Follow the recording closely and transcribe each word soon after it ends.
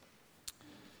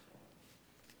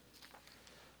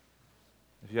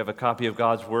If you have a copy of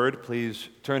God's Word, please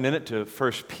turn in it to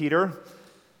 1 Peter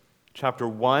chapter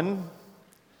 1.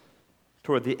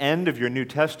 Toward the end of your New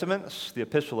Testaments, the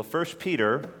epistle of 1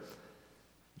 Peter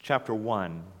chapter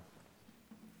 1.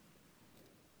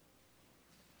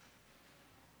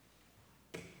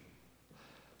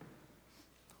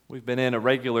 We've been in a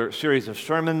regular series of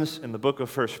sermons in the book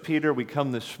of 1 Peter. We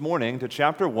come this morning to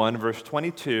chapter 1, verse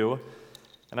 22,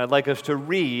 and I'd like us to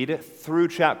read through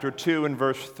chapter 2 and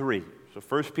verse 3. So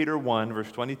 1 Peter 1,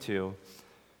 verse 22,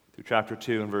 through chapter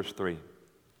 2 and verse 3.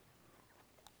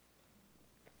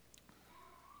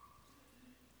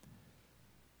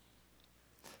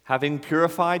 Having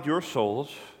purified your souls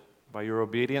by your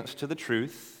obedience to the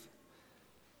truth,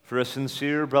 for a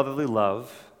sincere brotherly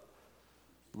love,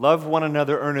 love one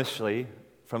another earnestly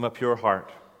from a pure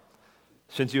heart,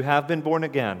 since you have been born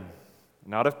again,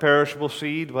 not of perishable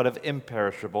seed, but of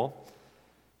imperishable,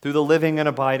 through the living and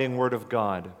abiding Word of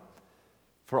God.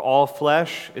 For all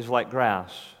flesh is like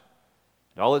grass,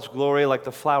 and all its glory like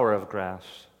the flower of grass.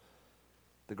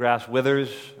 The grass withers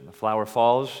and the flower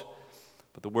falls,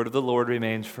 but the word of the Lord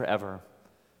remains forever.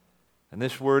 And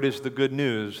this word is the good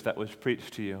news that was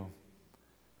preached to you.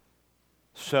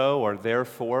 So, or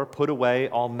therefore, put away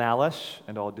all malice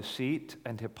and all deceit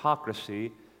and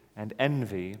hypocrisy and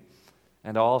envy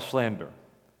and all slander.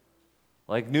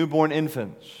 Like newborn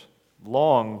infants,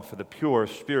 long for the pure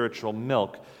spiritual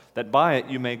milk, that by it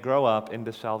you may grow up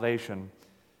into salvation,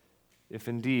 if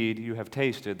indeed you have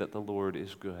tasted that the Lord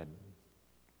is good.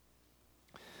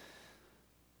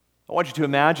 I want you to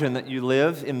imagine that you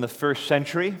live in the first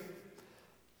century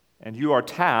and you are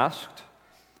tasked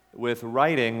with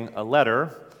writing a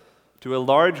letter to a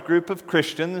large group of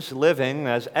Christians living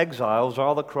as exiles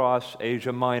all across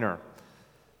Asia Minor.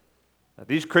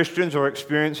 These Christians are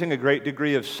experiencing a great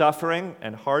degree of suffering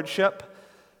and hardship.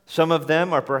 Some of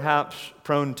them are perhaps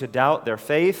prone to doubt their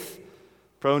faith,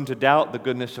 prone to doubt the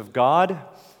goodness of God.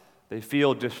 They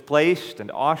feel displaced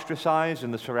and ostracized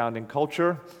in the surrounding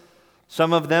culture.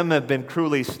 Some of them have been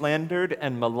cruelly slandered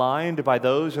and maligned by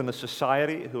those in the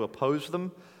society who oppose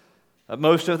them.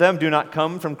 Most of them do not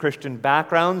come from Christian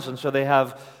backgrounds, and so they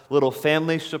have little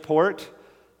family support.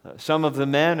 Some of the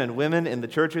men and women in the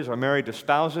churches are married to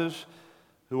spouses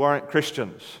who aren't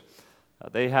Christians.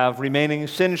 They have remaining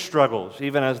sin struggles,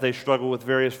 even as they struggle with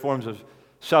various forms of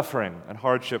suffering and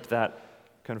hardship that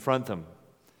confront them.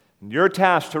 And you're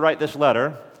tasked to write this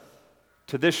letter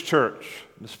to this church,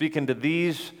 to speak into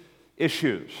these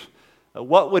issues.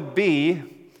 What would be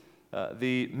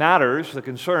the matters, the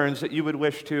concerns that you would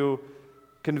wish to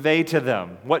convey to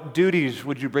them? What duties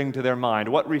would you bring to their mind?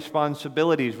 What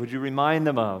responsibilities would you remind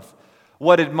them of?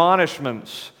 What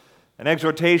admonishments and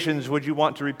exhortations would you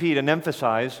want to repeat and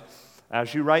emphasize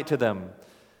as you write to them?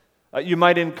 You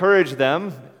might encourage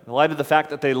them, in light of the fact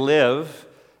that they live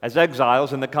as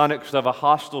exiles in the context of a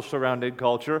hostile surrounding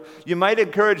culture. You might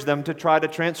encourage them to try to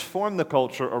transform the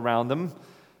culture around them,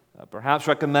 perhaps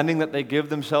recommending that they give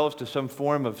themselves to some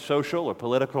form of social or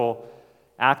political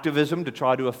activism to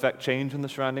try to affect change in the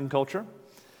surrounding culture.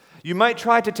 You might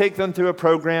try to take them through a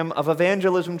program of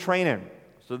evangelism training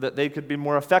so that they could be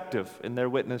more effective in their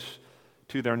witness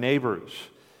to their neighbors.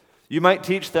 You might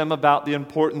teach them about the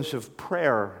importance of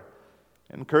prayer,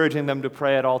 encouraging them to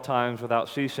pray at all times without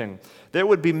ceasing. There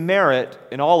would be merit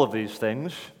in all of these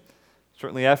things,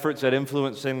 certainly efforts at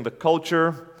influencing the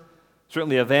culture.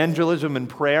 Certainly evangelism and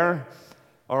prayer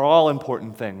are all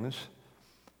important things.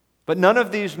 But none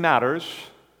of these matters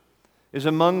is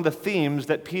among the themes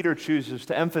that Peter chooses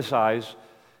to emphasize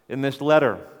in this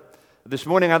letter. This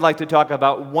morning I'd like to talk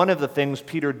about one of the things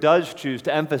Peter does choose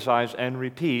to emphasize and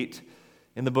repeat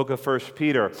in the book of 1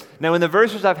 Peter. Now in the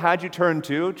verses I've had you turn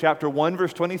to, chapter 1,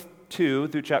 verse 22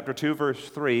 through chapter 2, verse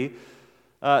 3,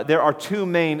 there are two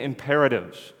main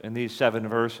imperatives in these 7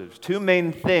 verses. Two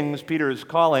main things Peter is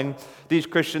calling these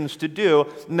Christians to do,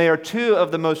 and they are two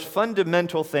of the most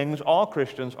fundamental things all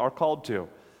Christians are called to.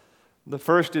 The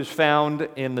first is found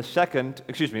in the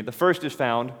first is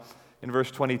found in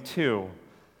verse 22,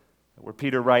 where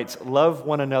Peter writes, "Love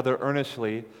one another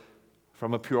earnestly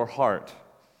from a pure heart."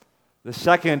 The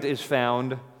second is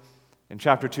found in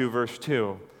chapter 2, verse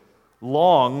 2.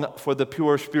 "Long for the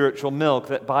pure spiritual milk,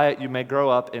 that by it you may grow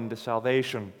up into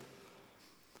salvation."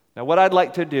 Now, what I'd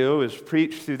like to do is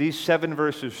preach through these 7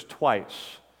 verses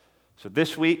twice. So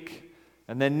this week,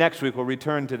 and then next week, we'll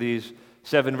return to these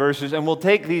 7 verses, and we'll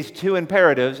take these 2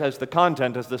 imperatives as the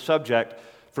content, as the subject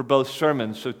for both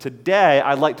sermons. So today,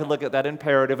 I'd like to look at that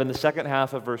imperative in the second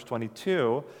half of verse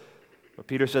 22, where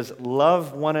Peter says,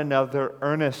 "Love one another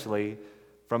earnestly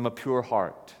from a pure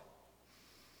heart."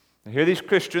 Now, here these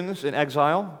Christians in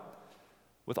exile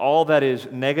with all that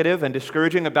is negative and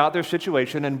discouraging about their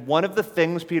situation. And one of the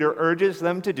things Peter urges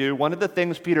them to do, one of the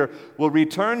things Peter will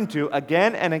return to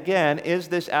again and again, is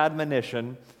this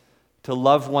admonition to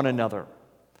love one another.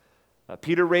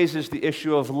 Peter raises the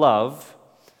issue of love,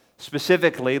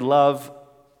 specifically love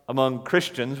among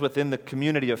Christians within the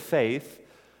community of faith,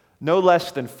 no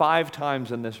less than 5 times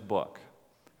in this book.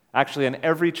 Actually, in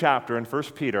every chapter in 1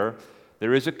 Peter,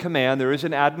 there is a command, there is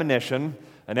an admonition,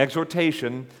 an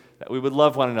exhortation that we would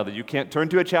love one another. You can't turn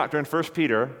to a chapter in 1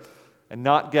 Peter and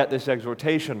not get this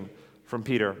exhortation from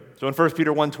Peter. So in 1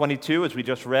 Peter 1:22, as we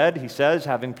just read, he says,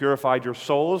 having purified your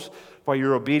souls by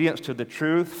your obedience to the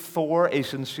truth for a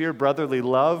sincere brotherly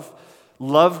love,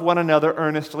 love one another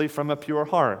earnestly from a pure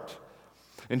heart.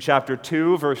 In chapter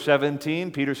 2, verse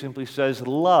 17, Peter simply says,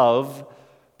 love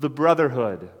the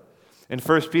brotherhood. In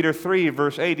 1 Peter 3,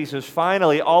 verse 8, he says,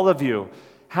 finally, all of you,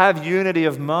 have unity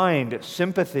of mind,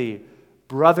 sympathy,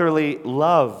 brotherly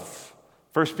love.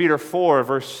 1 Peter 4,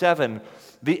 verse 7,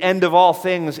 the end of all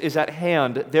things is at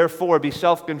hand. Therefore, be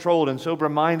self-controlled and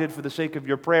sober-minded for the sake of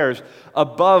your prayers.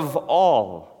 Above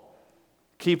all,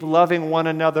 keep loving one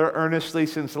another earnestly,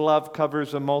 since love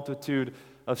covers a multitude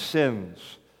of sins.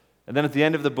 And then at the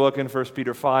end of the book, in 1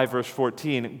 Peter 5, verse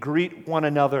 14, greet one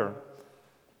another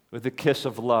with a kiss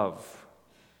of love.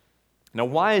 Now,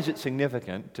 why is it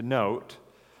significant to note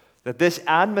that this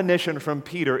admonition from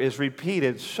Peter is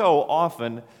repeated so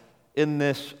often in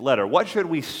this letter? What should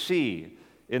we see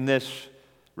in this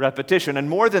repetition? And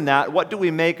more than that, what do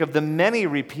we make of the many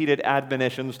repeated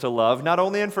admonitions to love, not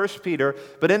only in 1 Peter,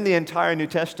 but in the entire New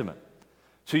Testament?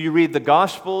 So you read the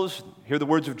Gospels, hear the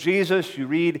words of Jesus, you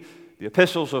read the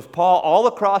epistles of Paul, all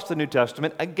across the New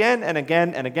Testament, again and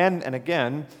again and again and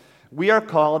again, we are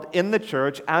called in the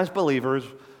church as believers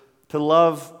to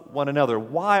love one another.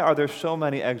 Why are there so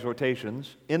many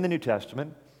exhortations in the New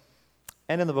Testament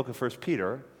and in the book of 1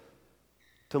 Peter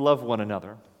to love one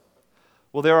another?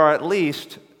 Well, there are at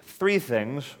least 3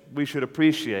 things we should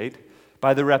appreciate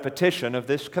by the repetition of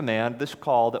this command, this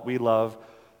call that we love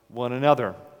one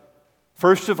another.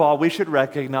 First of all, we should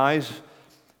recognize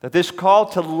that this call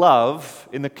to love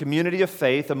in the community of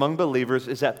faith among believers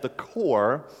is at the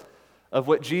core of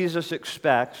what Jesus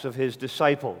expects of his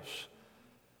disciples.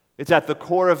 It's at the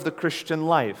core of the Christian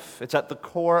life. It's at the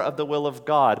core of the will of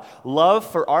God. Love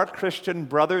for our Christian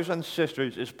brothers and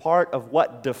sisters is part of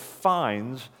what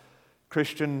defines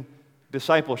Christian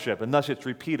discipleship, and thus it's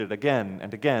repeated again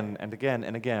and again and again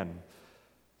and again.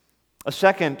 A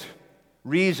second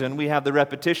reason we have the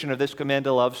repetition of this command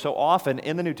to love so often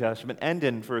in the New Testament and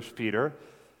in 1 Peter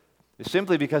is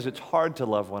simply because it's hard to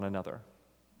love one another.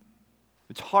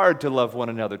 It's hard to love one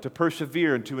another, to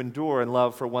persevere and to endure in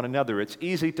love for one another. It's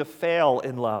easy to fail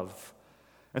in love.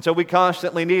 And so we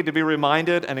constantly need to be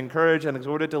reminded and encouraged and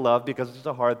exhorted to love because it's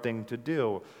a hard thing to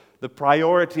do. The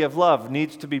priority of love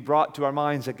needs to be brought to our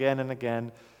minds again and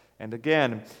again and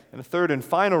again. And the third and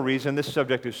final reason this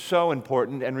subject is so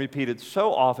important and repeated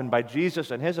so often by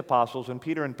Jesus and his apostles, and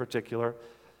Peter in particular,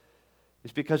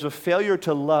 is because a failure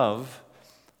to love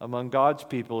among God's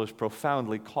people is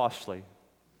profoundly costly.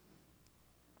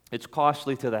 It's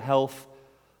costly to the health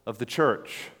of the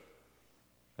church.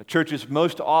 Churches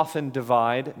most often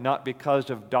divide not because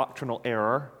of doctrinal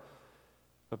error,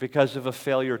 but because of a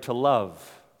failure to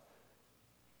love.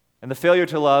 And the failure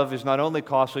to love is not only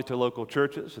costly to local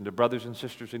churches and to brothers and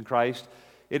sisters in Christ,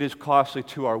 it is costly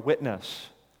to our witness.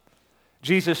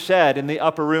 Jesus said in the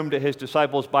upper room to his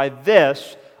disciples, "By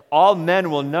this all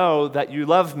men will know that you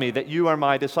love me, that you are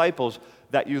my disciples,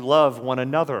 that you love one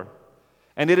another."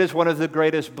 And it is one of the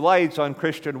greatest blights on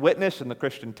Christian witness and the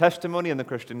Christian testimony and the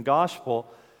Christian gospel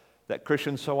that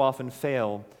Christians so often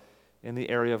fail in the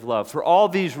area of love. For all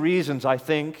these reasons, I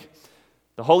think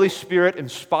the Holy Spirit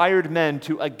inspired men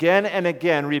to again and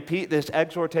again repeat this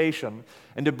exhortation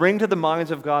and to bring to the minds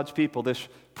of God's people this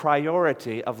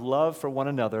priority of love for one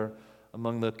another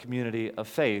among the community of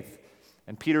faith.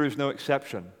 And Peter is no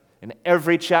exception. In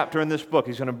every chapter in this book,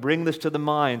 he's going to bring this to the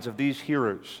minds of these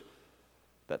hearers,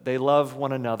 that they love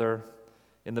one another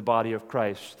in the body of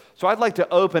Christ. So I'd like to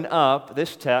open up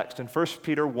this text in 1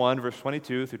 Peter 1, verse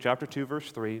 22 through chapter 2,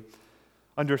 verse 3,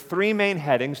 under 3 main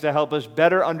headings to help us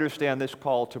better understand this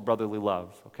call to brotherly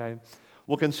love, okay?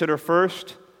 We'll consider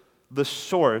first the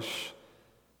source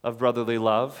of brotherly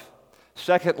love.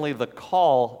 Secondly, the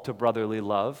call to brotherly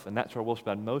love, and that's where we'll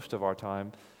spend most of our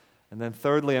time. And then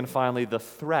thirdly and finally, the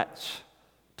threats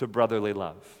to brotherly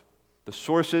love. The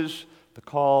sources, the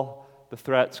call, the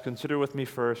threats. Consider with me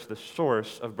first the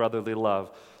source of brotherly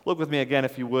love. Look with me again,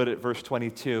 if you would, at verse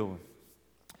 22.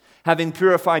 Having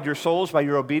purified your souls by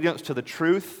your obedience to the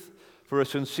truth for a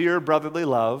sincere brotherly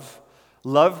love,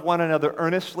 Love one another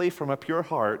earnestly from a pure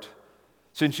heart,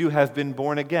 since you have been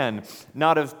born again,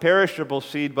 not of perishable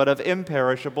seed, but of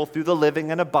imperishable, through the living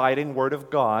and abiding Word of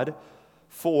God.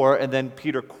 For," and then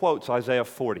Peter quotes Isaiah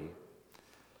 40,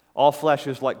 "all flesh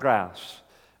is like grass,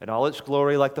 and all its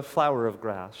glory like the flower of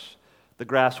grass. The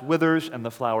grass withers and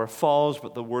the flower falls,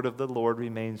 but the word of the Lord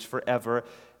remains forever."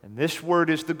 And this word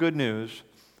is the good news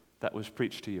that was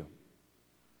preached to you.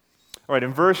 All right,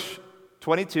 in verse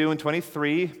 22 and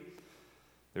 23,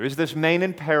 there is this main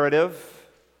imperative: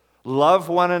 love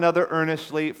one another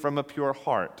earnestly from a pure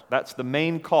heart. That's the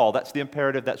main call. That's the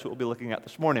imperative. That's what we'll be looking at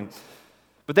this morning.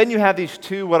 But then you have these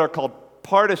two what are called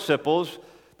participles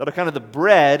that are kind of the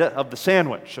bread of the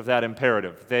sandwich of that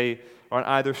imperative. They are on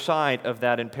either side of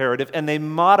that imperative, and they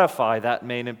modify that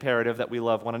main imperative that we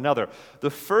love one another. The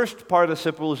first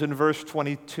participle is in verse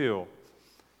 22.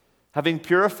 "Having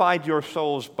purified your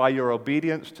souls by your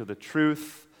obedience to the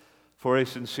truth for a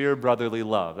sincere brotherly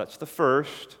love." That's the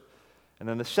first. And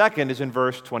then the second is in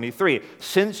verse 23.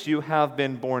 "Since you have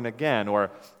been born again," or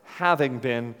 "having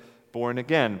been born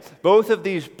again." Both of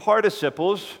these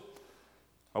participles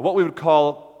are what we would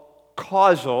call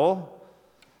causal,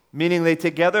 meaning they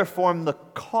together form the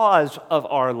cause of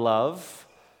our love.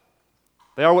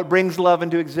 They are what brings love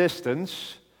into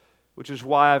existence, which is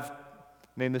why I've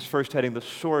named this first heading the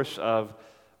source of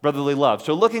brotherly love.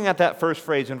 So looking at that first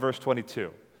phrase in verse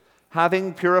 22,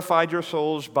 "Having purified your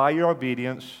souls by your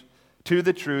obedience to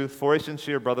the truth for a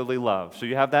sincere brotherly love." So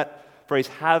you have that phrase,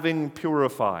 "having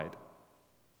purified."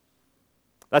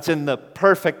 That's in the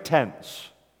perfect tense,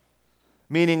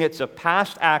 meaning it's a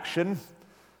past action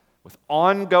with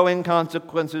ongoing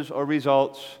consequences or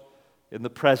results in the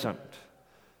present.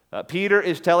 Peter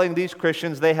is telling these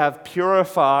Christians they have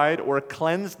purified or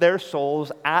cleansed their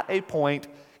souls at a point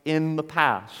in the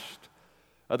past.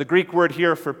 The Greek word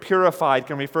here for purified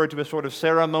can refer to a sort of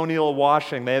ceremonial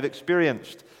washing they have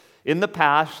experienced in the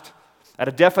past at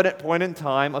a definite point in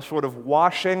time, a sort of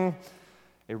washing,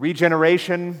 a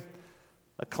regeneration,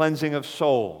 a cleansing of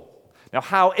soul. Now,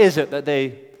 how is it that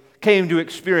they came to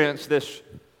experience this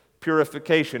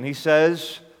purification? He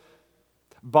says,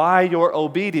 "By your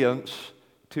obedience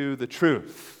to the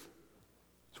truth."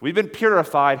 So we've been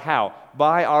purified how?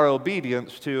 By our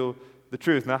obedience to the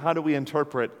truth. Now, how do we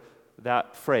interpret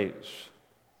that phrase?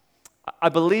 I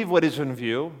believe what is in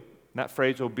view, that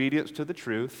phrase, obedience to the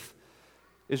truth,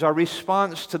 is our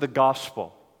response to the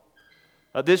gospel.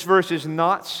 This verse is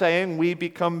not saying we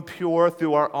become pure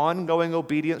through our ongoing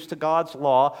obedience to God's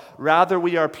law. Rather,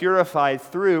 we are purified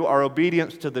through our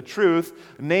obedience to the truth,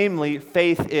 namely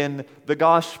faith in the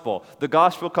gospel. The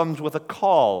gospel comes with a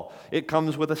call. It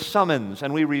comes with a summons,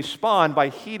 and we respond by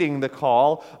heeding the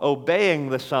call, obeying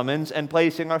the summons, and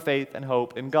placing our faith and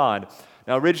hope in God.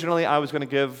 Now, originally, I was going to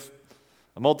give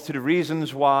a multitude of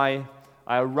reasons why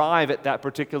I arrive at that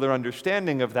particular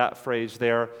understanding of that phrase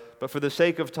there, but for the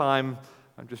sake of time,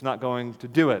 I'm just not going to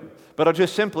do it. But I'll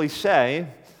just simply say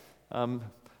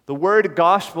the word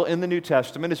gospel in the New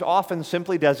Testament is often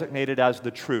simply designated as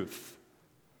the truth.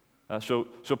 So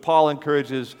Paul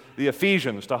encourages the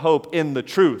Ephesians to hope in the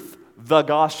truth, the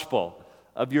gospel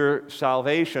of your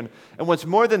salvation. And what's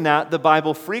more than that, the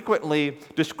Bible frequently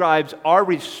describes our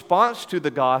response to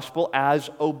the gospel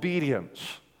as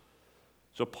obedience.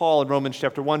 So Paul in Romans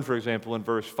chapter 1, for example, in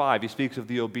verse 5, he speaks of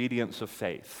the obedience of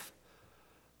faith.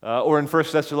 Or in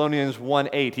 1 Thessalonians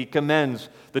 1:8, he commends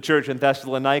the church in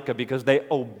Thessalonica because they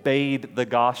obeyed the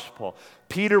gospel.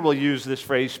 Peter will use this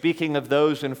phrase, speaking of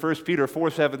those in 1 Peter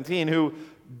 4:17 who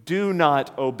do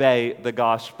not obey the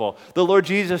gospel. The Lord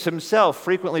Jesus himself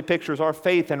frequently pictures our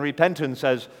faith and repentance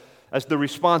as the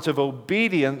response of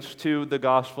obedience to the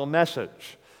gospel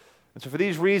message. And so for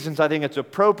these reasons, I think it's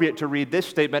appropriate to read this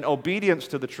statement, obedience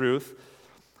to the truth,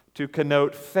 to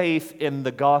connote faith in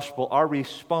the gospel, our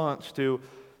response to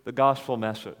the gospel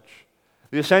message.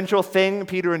 The essential thing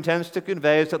Peter intends to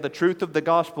convey is that the truth of the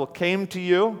gospel came to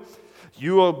you,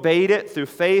 you obeyed it through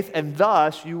faith, and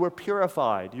thus you were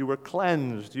purified, you were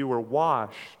cleansed, you were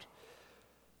washed.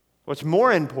 What's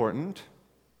more important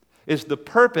is the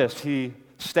purpose, he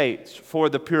states, for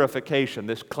the purification,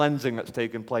 this cleansing that's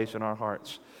taken place in our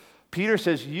hearts. Peter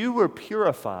says you were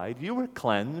purified, you were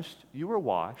cleansed, you were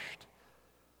washed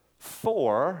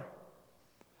for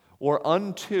or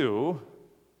unto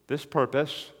this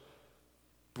purpose,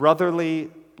 brotherly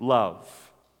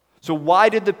love. So why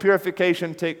did the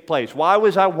purification take place? Why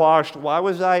was I washed? Why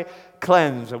was I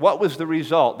cleansed? And what was the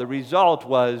result? The result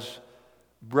was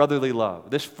brotherly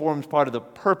love. This forms part of the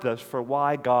purpose for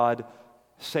why God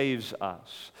saves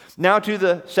us. Now to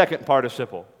the second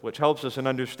participle, which helps us in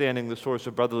understanding the source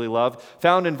of brotherly love,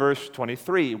 found in verse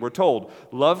 23. We're told,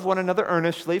 love one another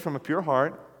earnestly from a pure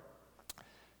heart,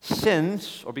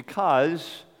 since, or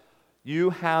because,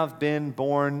 you have been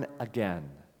born again.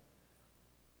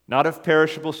 Not of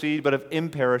perishable seed, but of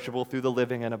imperishable through the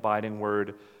living and abiding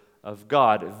word of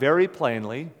God. Very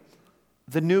plainly,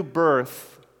 the new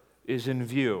birth is in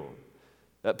view.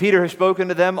 Peter has spoken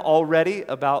to them already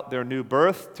about their new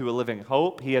birth to a living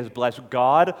hope. He has blessed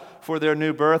God for their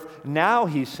new birth. Now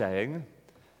he's saying,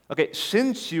 okay,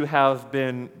 since you have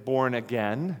been born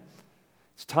again,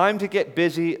 it's time to get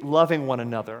busy loving one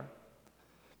another,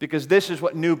 because this is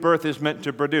what new birth is meant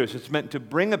to produce. It's meant to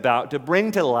bring about, to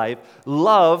bring to life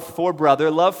love for brother,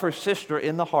 love for sister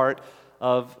in the heart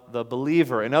of the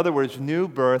believer. In other words, new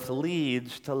birth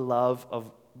leads to love of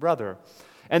brother.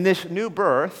 And this new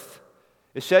birth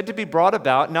is said to be brought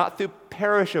about not through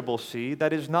perishable seed,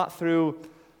 that is, not through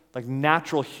like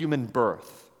natural human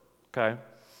birth, okay,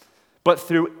 but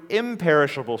through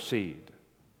imperishable seed,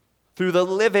 through the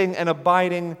living and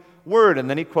abiding word. And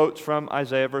then he quotes from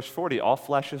Isaiah verse 40, all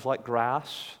flesh is like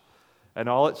grass, and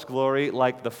all its glory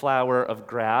like the flower of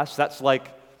grass. That's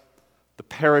like the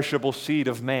perishable seed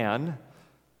of man.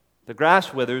 The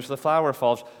grass withers, the flower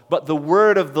falls, but the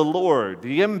word of the Lord,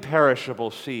 the imperishable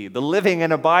seed, the living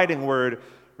and abiding word,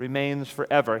 remains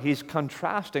forever. He's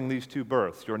contrasting these two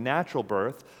births, your natural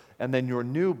birth and then your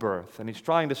new birth. And he's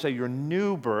trying to say your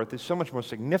new birth is so much more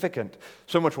significant,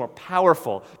 so much more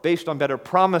powerful, based on better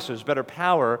promises, better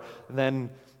power than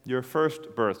your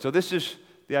first birth. So this is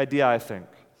the idea, I think.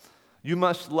 You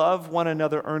must love one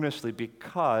another earnestly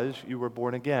because you were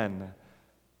born again.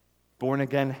 Born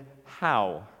again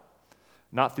how?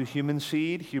 Not through human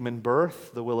seed, human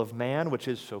birth, the will of man, which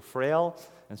is so frail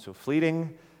and so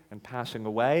fleeting and passing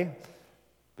away.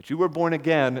 But you were born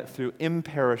again through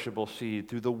imperishable seed,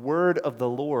 through the word of the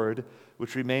Lord,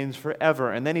 which remains forever.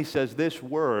 And then he says, this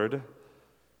word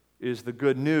is the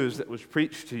good news that was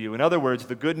preached to you. In other words,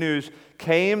 the good news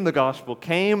came, the gospel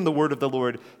came, the word of the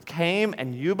Lord came,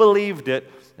 and you believed it,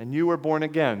 and you were born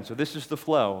again. So this is the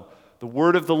flow. The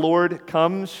word of the Lord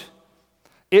comes.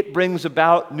 It brings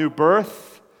about new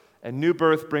birth, and new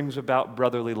birth brings about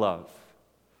brotherly love.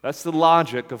 That's the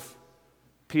logic of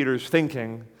Peter's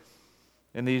thinking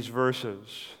in these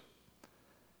verses.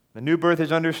 The new birth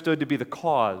is understood to be the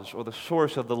cause or the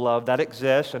source of the love that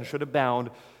exists and should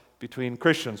abound between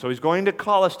Christians. So he's going to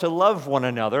call us to love one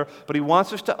another, but he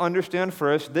wants us to understand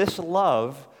first, this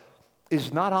love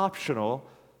is not optional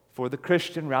for the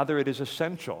Christian, rather it is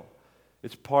essential.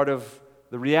 It's part of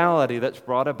the reality that's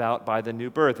brought about by the new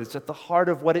birth. It's at the heart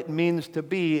of what it means to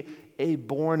be a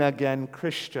born-again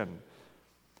Christian.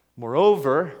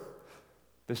 Moreover,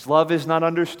 this love is not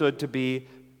understood to be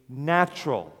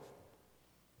natural.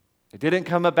 It didn't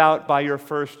come about by your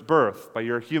first birth, by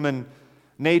your human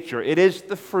nature. It is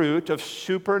the fruit of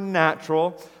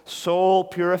supernatural soul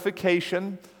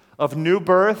purification, of new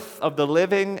birth, of the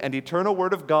living and eternal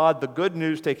Word of God, the good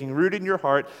news taking root in your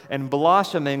heart and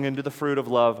blossoming into the fruit of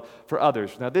love for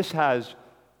others. Now, this has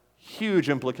huge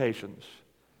implications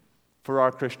for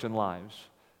our Christian lives.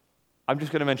 I'm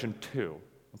just going to mention two,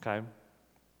 okay?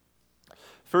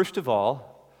 First of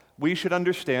all, we should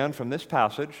understand from this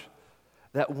passage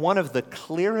that one of the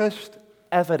clearest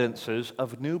evidences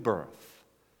of new birth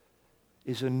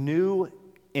is a new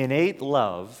innate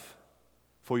love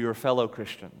for your fellow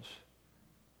Christians.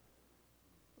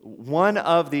 One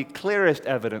of the clearest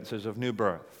evidences of new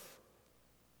birth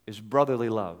is brotherly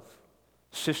love,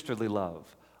 sisterly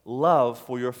love, love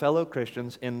for your fellow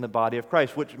Christians in the body of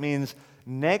Christ, which means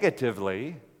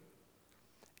negatively,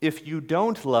 if you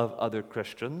don't love other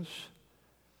Christians,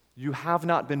 you have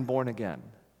not been born again.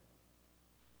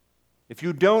 If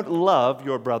you don't love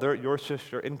your brother, your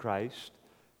sister in Christ,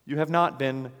 you have not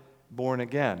been born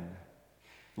again.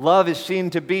 Love is seen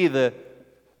to be the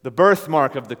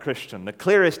birthmark of the Christian, the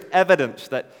clearest evidence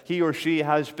that he or she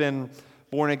has been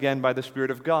born again by the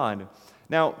Spirit of God.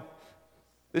 Now,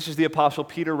 this is the Apostle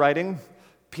Peter writing.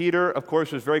 Peter, of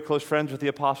course, was very close friends with the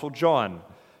Apostle John.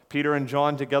 Peter and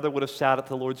John together would have sat at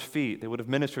the Lord's feet. They would have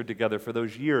ministered together for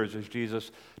those years as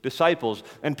Jesus' disciples.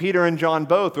 And Peter and John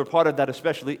both were part of that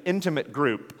especially intimate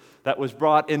group that was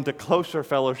brought into closer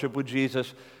fellowship with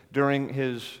Jesus during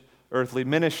his earthly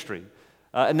ministry.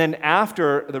 And then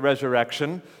after the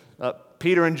resurrection,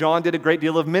 Peter and John did a great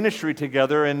deal of ministry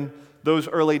together in those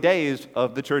early days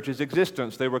of the church's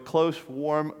existence. They were close,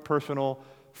 warm, personal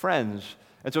friends.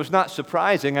 And so it's not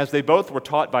surprising, as they both were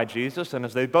taught by Jesus and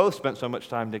as they both spent so much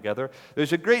time together,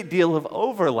 there's a great deal of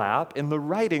overlap in the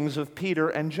writings of Peter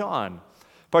and John.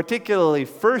 Particularly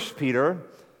 1 Peter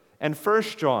and 1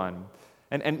 John.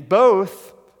 And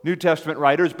both New Testament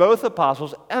writers, both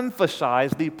apostles,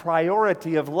 emphasize the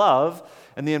priority of love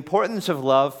and the importance of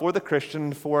love for the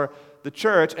Christian, for the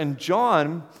church. And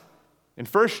John, in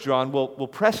 1 John, will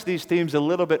press these themes a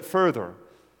little bit further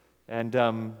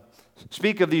and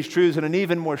speak of these truths in an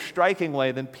even more striking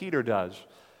way than Peter does.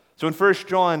 So in 1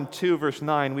 John 2, verse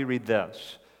 9, we read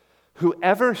this: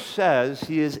 "Whoever says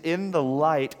he is in the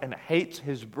light and hates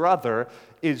his brother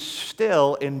is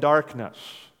still in darkness.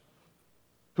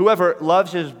 Whoever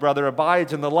loves his brother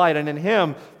abides in the light, and in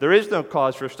him there is no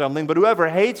cause for stumbling. But whoever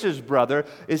hates his brother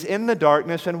is in the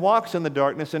darkness and walks in the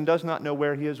darkness and does not know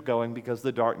where he is going because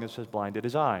the darkness has blinded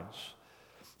his eyes."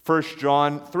 1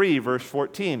 John 3, verse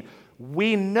 14,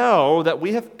 "We know that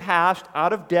we have passed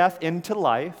out of death into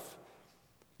life."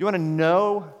 You want to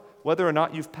know whether or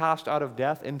not you've passed out of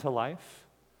death into life?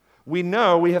 We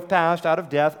know we have passed out of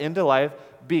death into life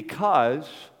because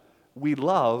we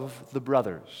love the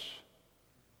brothers.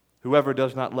 Whoever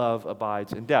does not love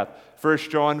abides in death. 1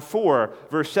 John 4,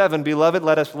 verse 7, "Beloved,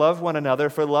 let us love one another,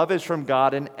 for love is from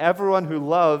God, and everyone who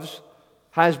loves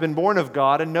has been born of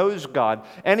God and knows God.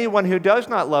 Anyone who does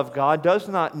not love God does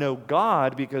not know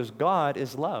God, because God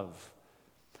is love."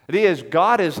 It is,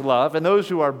 God is love, and those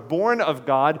who are born of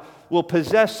God will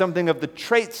possess something of the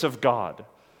traits of God,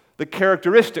 the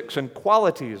characteristics and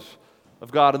qualities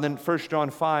of God. And then 1 John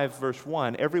 5, verse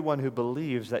 1, "Everyone who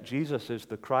believes that Jesus is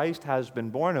the Christ has been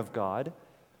born of God,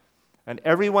 and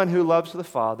everyone who loves the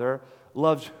Father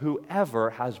loves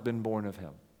whoever has been born of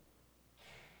him."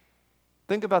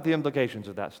 Think about the implications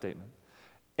of that statement.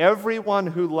 Everyone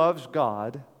who loves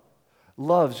God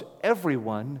loves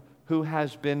everyone who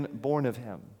has been born of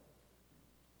him.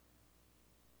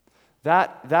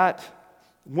 That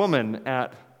woman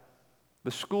at the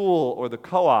school or the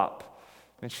co-op,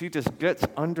 and she just gets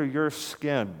under your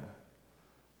skin,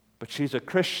 but she's a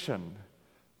Christian.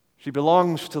 She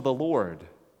belongs to the Lord.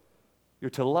 You're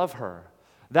to love her.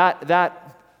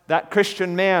 That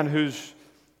Christian man whose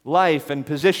life and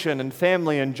position and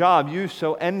family and job you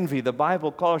so envy, the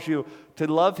Bible calls you to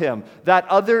love him. That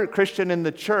other Christian in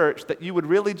the church that you would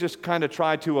really just kind of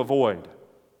try to avoid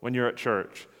when you're at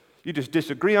church. You just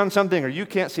disagree on something, or you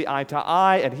can't see eye to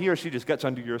eye, and he or she just gets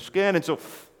under your skin, and so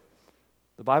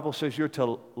the Bible says you're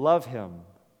to love him.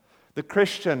 The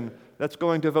Christian that's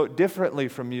going to vote differently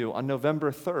from you on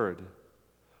November 3rd.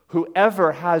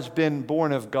 Whoever has been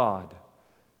born of God,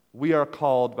 we are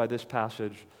called by this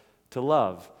passage to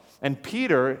love. And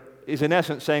Peter is in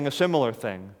essence saying a similar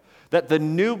thing, that the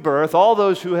new birth, all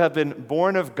those who have been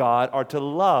born of God, are to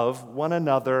love one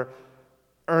another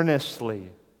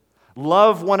earnestly.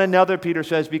 Love one another, Peter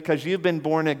says, because you've been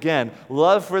born again.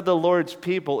 Love for the Lord's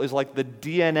people is like the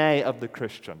DNA of the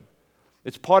Christian.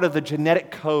 It's part of the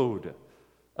genetic code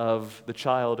of the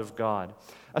child of God.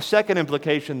 A second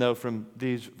implication, though, from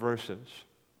these verses.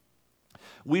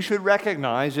 We should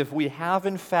recognize if we have,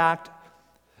 in fact,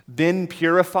 been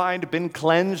purified, been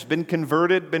cleansed, been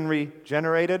converted, been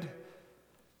regenerated,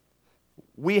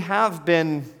 we have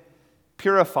been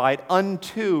purified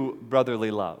unto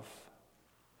brotherly love,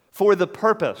 for the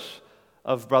purpose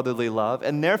of brotherly love,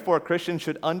 and therefore Christians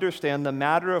should understand the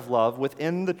matter of love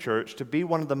within the church to be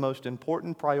one of the most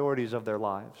important priorities of their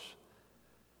lives.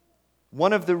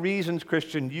 One of the reasons,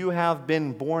 Christian, you have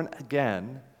been born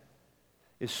again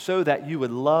is so that you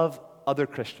would love other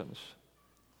Christians.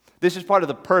 This is part of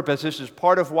the purpose, this is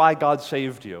part of why God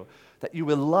saved you, that you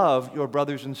will love your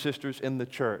brothers and sisters in the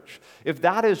church. If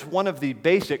that is one of the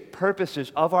basic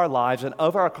purposes of our lives and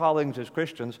of our callings as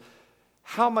Christians,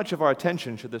 how much of our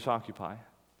attention should this occupy?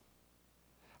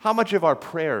 How much of our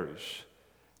prayers?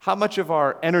 How much of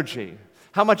our energy?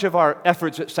 How much of our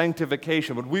efforts at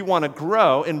sanctification would we want to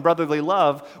grow in brotherly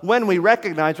love when we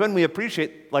recognize, when we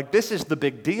appreciate, like, this is the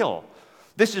big deal.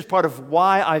 This is part of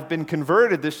why I've been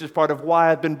converted. This is part of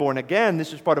why I've been born again.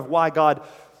 This is part of why God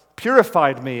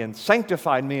purified me and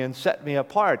sanctified me and set me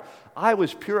apart. I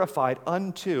was purified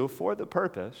unto, for the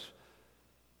purpose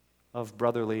of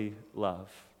brotherly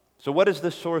love. So what is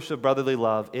the source of brotherly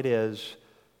love? It is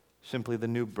simply the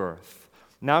new birth.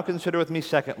 Now consider with me,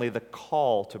 secondly, the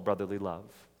call to brotherly love.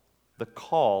 The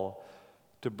call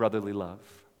to brotherly love.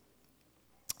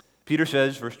 Peter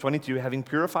says, verse 22, "Having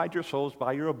purified your souls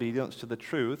by your obedience to the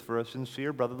truth for a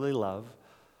sincere brotherly love,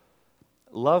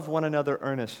 love one another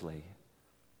earnestly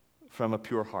from a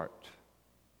pure heart."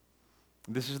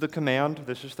 This is the command,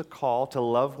 this is the call to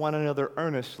love one another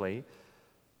earnestly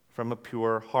from a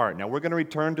pure heart. Now, we're going to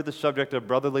return to the subject of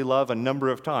brotherly love a number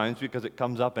of times because it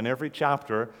comes up in every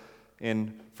chapter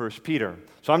in 1 Peter.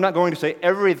 So I'm not going to say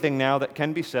everything now that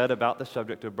can be said about the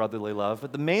subject of brotherly love,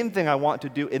 but the main thing I want to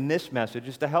do in this message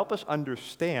is to help us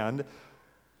understand,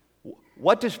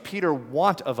 what does Peter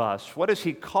want of us? What is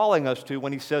he calling us to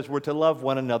when he says we're to love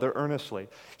one another earnestly?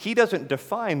 He doesn't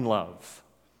define love,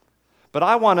 but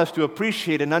I want us to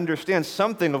appreciate and understand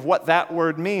something of what that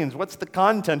word means. What's the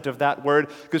content of that word?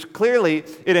 Because clearly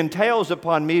it entails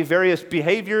upon me various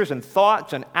behaviors and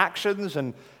thoughts and actions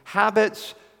and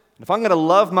habits. If I'm going to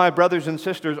love my brothers and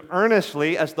sisters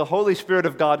earnestly, as the Holy Spirit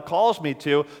of God calls me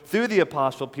to through the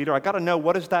Apostle Peter, I've got to know,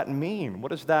 what does that mean? What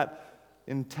does that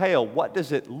entail? What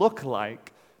does it look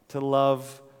like to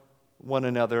love one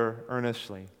another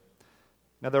earnestly?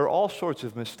 Now, there are all sorts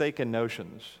of mistaken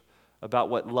notions about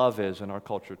what love is in our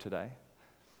culture today.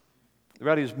 The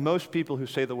reality is, most people who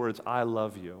say the words, "I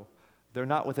love you," they're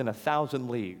not within 1,000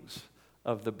 leagues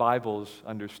of the Bible's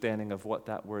understanding of what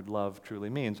that word love truly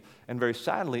means. And very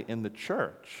sadly, in the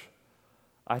church,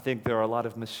 I think there are a lot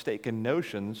of mistaken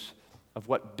notions of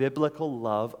what biblical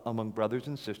love among brothers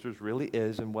and sisters really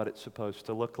is and what it's supposed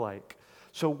to look like.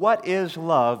 So what is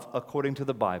love according to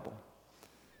the Bible?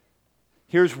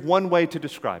 Here's one way to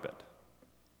describe it.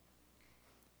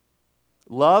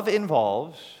 Love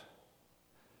involves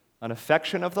an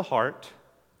affection of the heart,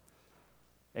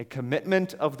 a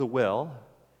commitment of the will,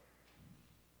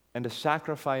 and a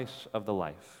sacrifice of the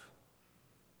life.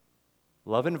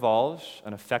 Love involves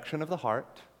an affection of the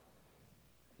heart,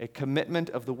 a commitment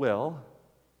of the will,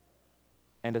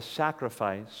 and a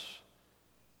sacrifice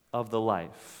of the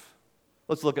life.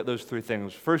 Let's look at those three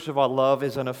things. First of all, love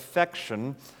is an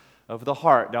affection of the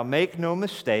heart. Now, make no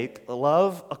mistake,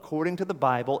 love, according to the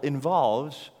Bible,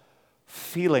 involves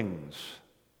feelings,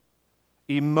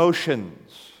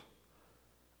 emotions,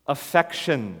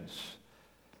 affections.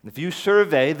 If you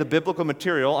survey the biblical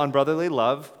material on brotherly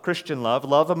love, Christian love,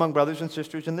 love among brothers and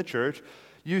sisters in the church,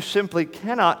 you simply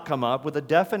cannot come up with a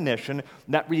definition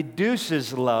that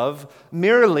reduces love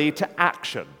merely to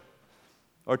action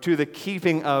or to the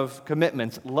keeping of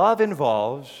commitments. Love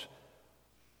involves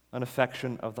an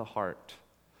affection of the heart.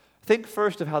 Think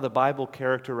first of how the Bible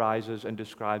characterizes and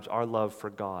describes our love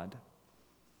for God.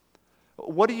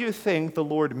 What do you think the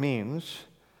Lord means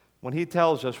when He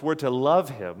tells us we're to love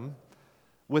Him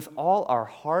with all our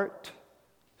heart,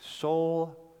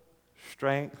 soul,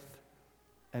 strength,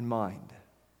 and mind?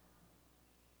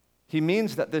 He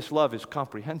means that this love is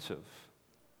comprehensive.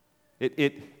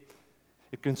 It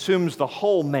consumes the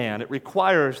whole man. It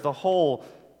requires the whole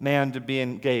man to be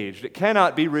engaged. It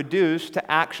cannot be reduced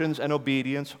to actions and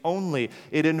obedience only.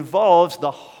 It involves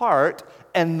the heart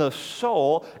and the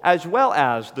soul as well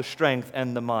as the strength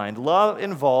and the mind. Love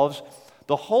involves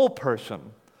the whole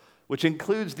person, which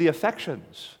includes the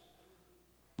affections.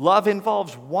 Love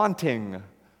involves wanting,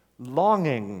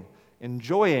 longing,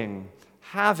 enjoying,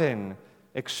 having,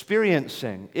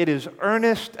 experiencing. It is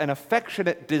earnest and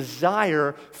affectionate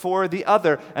desire for the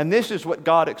other. And this is what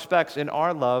God expects in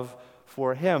our love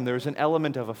for Him. There's an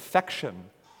element of affection.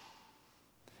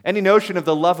 Any notion of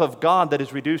the love of God that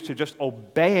is reduced to just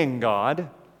obeying God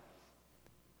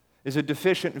is a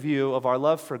deficient view of our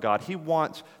love for God. He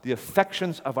wants the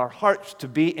affections of our hearts to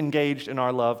be engaged in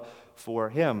our love for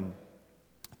Him.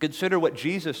 Consider what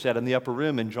Jesus said in the upper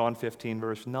room in John 15,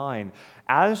 verse 9.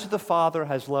 As the Father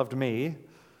has loved me,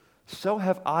 so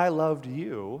have I loved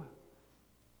you.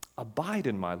 Abide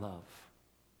in my love.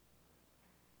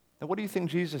 Now, what do you think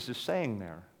Jesus is saying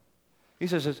there? He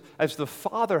says, as the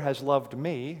Father has loved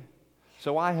me,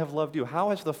 so I have loved you. How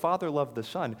has the Father loved the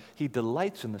Son? He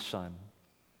delights in the Son.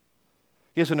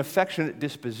 He has an affectionate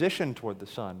disposition toward the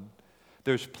Son.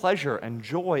 There's pleasure and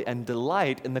joy and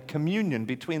delight in the communion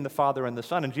between the Father and the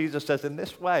Son. And Jesus says, in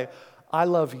this way, I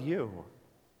love you.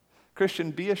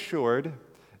 Christian, be assured,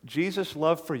 Jesus'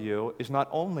 love for you is not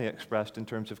only expressed in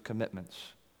terms of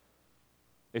commitments.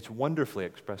 It's wonderfully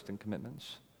expressed in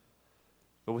commitments.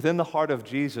 But within the heart of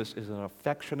Jesus is an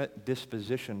affectionate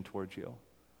disposition towards you,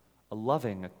 a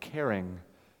loving, a caring,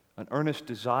 an earnest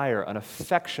desire, an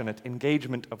affectionate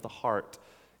engagement of the heart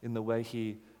in the way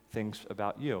He thinks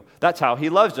about you. That's how He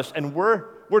loves us, and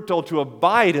we're told to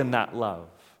abide in that love.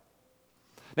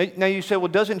 Now you say, well,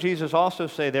 doesn't Jesus also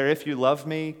say there, if you love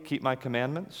me, keep my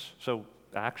commandments? So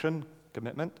action,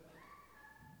 commitment.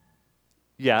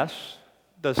 Yes,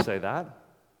 it does say that.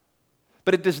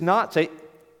 But it does not say,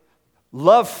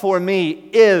 love for me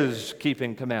is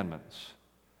keeping commandments.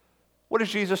 What is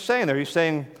Jesus saying there? He's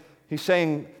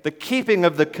saying the keeping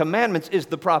of the commandments is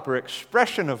the proper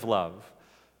expression of love.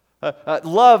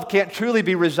 Love can't truly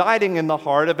be residing in the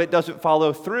heart if it doesn't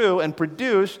follow through and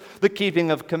produce the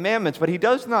keeping of commandments. But he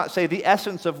does not say the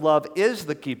essence of love is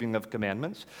the keeping of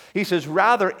commandments. He says,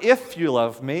 rather, if you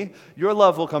love me, your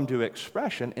love will come to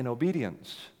expression in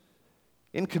obedience,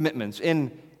 in commitments,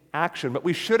 in action. But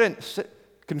we shouldn't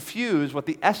confuse what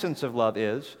the essence of love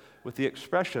is with the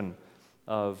expression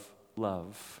of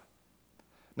love.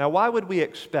 Now, why would we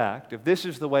expect, if this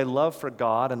is the way love for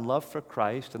God and love for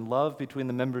Christ and love between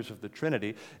the members of the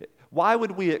Trinity, why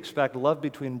would we expect love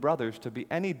between brothers to be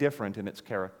any different in its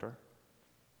character?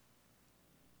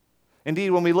 Indeed,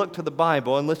 when we look to the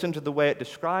Bible and listen to the way it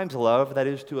describes love, that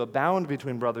is to abound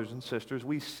between brothers and sisters,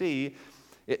 we see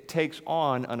it takes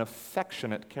on an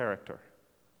affectionate character.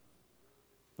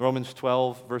 Romans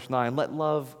 12, verse 9, let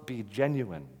love be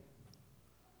genuine.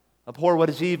 Abhor what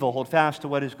is evil, hold fast to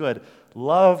what is good.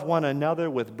 Love one another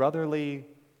with brotherly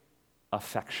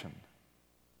affection.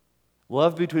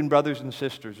 Love between brothers and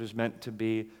sisters is meant to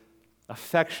be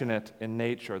affectionate in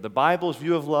nature. The Bible's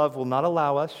view of love will not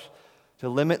allow us to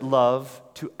limit love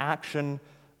to action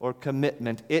or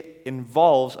commitment. It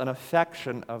involves an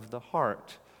affection of the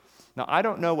heart. Now, I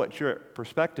don't know what your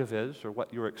perspective is or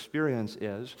what your experience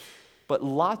is, but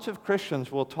lots of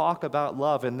Christians will talk about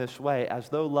love in this way as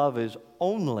though love is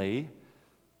only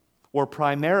or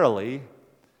primarily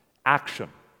action,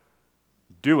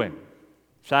 doing,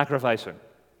 sacrificing,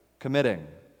 committing.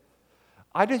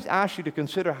 I just ask you to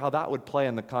consider how that would play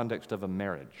in the context of a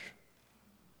marriage.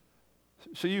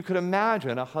 So you could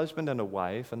imagine a husband and a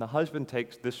wife, and the husband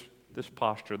takes this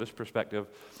posture, this perspective.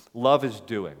 Love is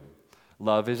doing.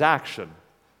 Love is action.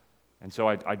 And so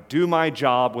I do my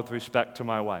job with respect to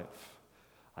my wife.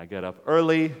 I get up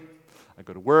early, I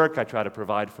go to work, I try to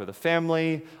provide for the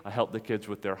family, I help the kids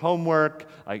with their homework,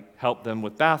 I help them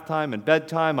with bath time and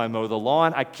bedtime, I mow the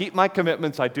lawn, I keep my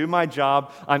commitments, I do my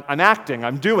job, I'm acting,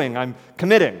 I'm doing, I'm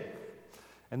committing.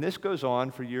 And this goes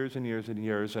on for years and years and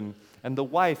years, and the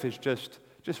wife is just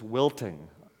wilting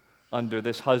under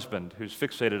this husband who's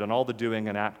fixated on all the doing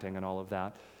and acting and all of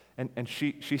that. And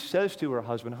she says to her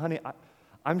husband, honey,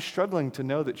 I'm struggling to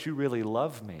know that you really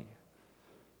love me.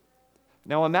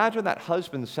 Now imagine that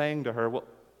husband saying to her, well,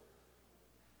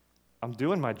 I'm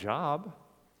doing my job.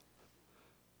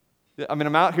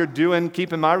 I'm out here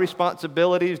keeping my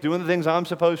responsibilities, doing the things I'm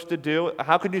supposed to do.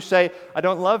 How could you say, I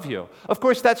don't love you? Of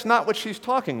course, that's not what she's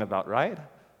talking about, right?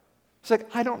 It's like,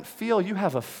 I don't feel you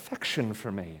have affection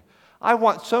for me. I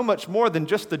want so much more than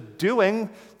just the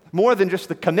doing, more than just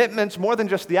the commitments, more than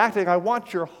just the acting. I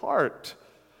want your heart.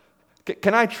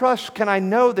 Can I trust, can I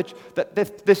know that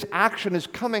this action is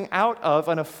coming out of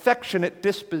an affectionate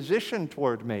disposition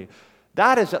toward me?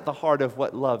 That is at the heart of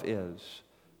what love is.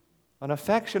 An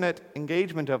affectionate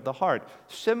engagement of the heart.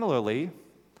 Similarly,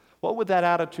 what would that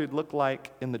attitude look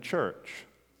like in the church?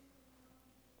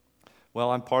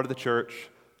 Well, I'm part of the church.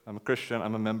 I'm a Christian.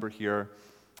 I'm a member here.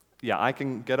 Yeah, I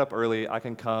can get up early. I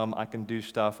can come. I can do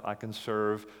stuff. I can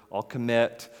serve. I'll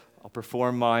commit. I'll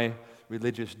perform my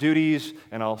religious duties,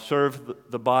 and I'll serve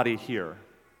the body here.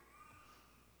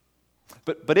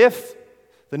 But if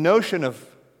the notion of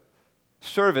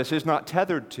service is not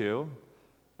tethered to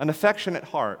an affectionate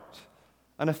heart,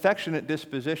 an affectionate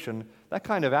disposition, that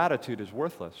kind of attitude is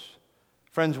worthless.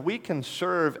 Friends, we can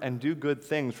serve and do good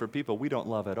things for people we don't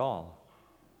love at all.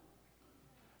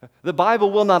 The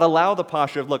Bible will not allow the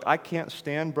posture of, look, I can't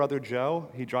stand Brother Joe.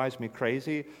 He drives me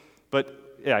crazy.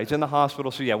 But yeah, he's in the hospital,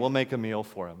 so yeah, we'll make a meal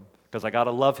for him because I got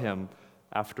to love him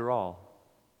after all.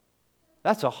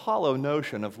 That's a hollow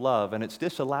notion of love, and it's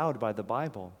disallowed by the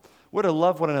Bible. We're to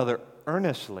love one another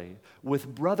earnestly, with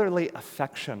brotherly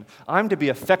affection. I'm to be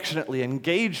affectionately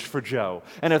engaged for Joe.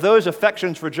 And if those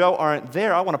affections for Joe aren't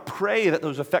there, I want to pray that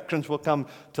those affections will come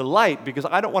to light, because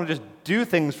I don't want to just do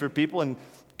things for people and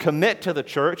commit to the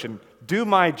church and do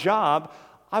my job.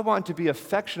 I want to be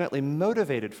affectionately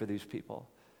motivated for these people,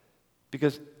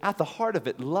 because at the heart of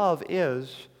it, love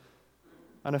is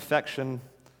an affection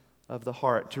of the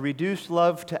heart. To reduce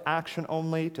love to action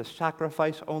only, to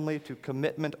sacrifice only, to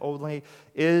commitment only,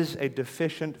 is a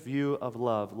deficient view of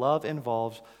love. Love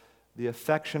involves the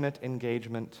affectionate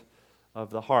engagement of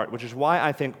the heart, which is why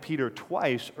I think Peter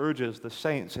twice urges the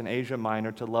saints in Asia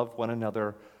Minor to love one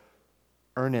another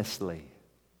earnestly.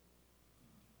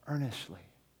 Earnestly.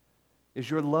 Is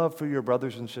your love for your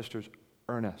brothers and sisters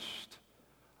earnest,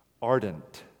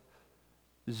 ardent,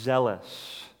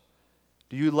 zealous?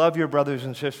 Do you love your brothers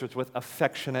and sisters with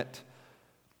affectionate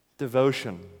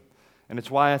devotion? And it's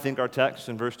why I think our text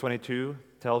in verse 22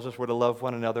 tells us we're to love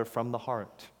one another from the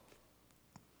heart,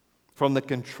 from the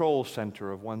control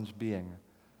center of one's being,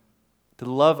 to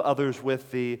love others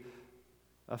with the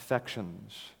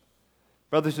affections,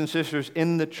 Brothers and sisters,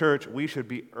 in the church, we should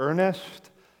be earnest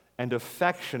and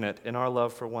affectionate in our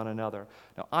love for one another.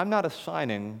 Now, I'm not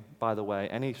assigning, by the way,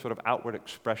 any sort of outward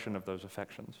expression of those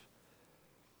affections.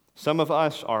 Some of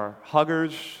us are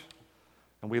huggers,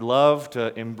 and we love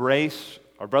to embrace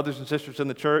our brothers and sisters in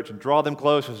the church and draw them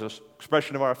close as an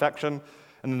expression of our affection.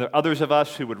 And then there are others of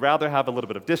us who would rather have a little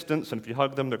bit of distance, and if you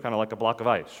hug them, they're kind of like a block of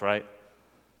ice, right?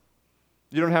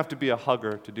 You don't have to be a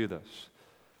hugger to do this.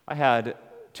 I had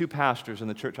two pastors in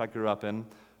the church I grew up in.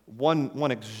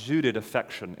 One exuded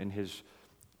affection in his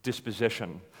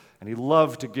disposition, and he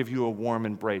loved to give you a warm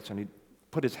embrace, and he'd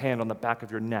put his hand on the back of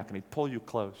your neck, and he'd pull you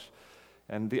close.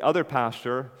 And the other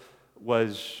pastor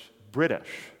was British,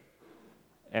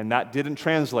 and that didn't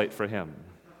translate for him.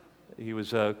 He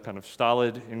was a kind of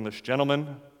stolid English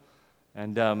gentleman,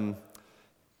 and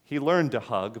he learned to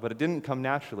hug, but it didn't come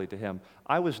naturally to him.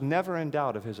 I was never in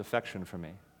doubt of his affection for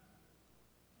me.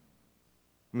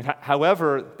 I mean,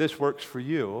 however this works for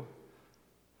you,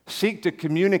 seek to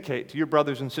communicate to your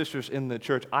brothers and sisters in the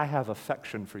church, I have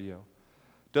affection for you.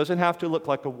 Doesn't have to look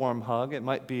like a warm hug. It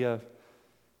might be a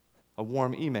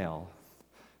warm email.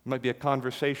 It might be a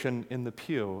conversation in the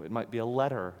pew. It might be a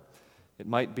letter. It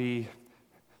might be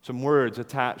some words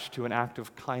attached to an act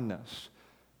of kindness.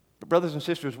 But brothers and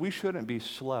sisters, we shouldn't be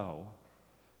slow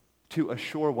to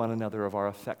assure one another of our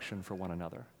affection for one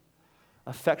another.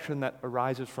 Affection that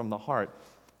arises from the heart.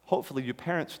 Hopefully you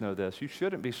parents know this. You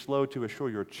shouldn't be slow to assure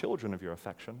your children of your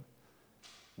affection.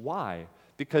 Why?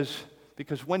 Because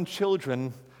when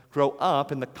children grow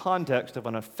up in the context of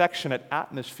an affectionate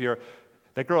atmosphere,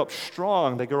 they grow up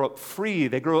strong, they grow up free,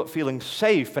 they grow up feeling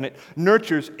safe, and it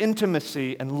nurtures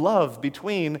intimacy and love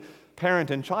between parent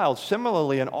and child.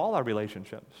 Similarly, in all our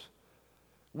relationships,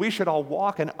 we should all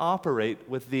walk and operate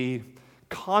with the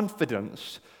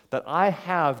confidence that I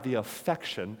have the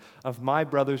affection of my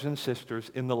brothers and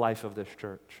sisters in the life of this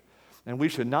church. And we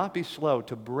should not be slow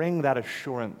to bring that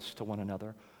assurance to one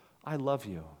another. I love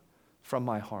you from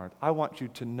my heart. I want you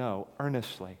to know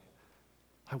earnestly.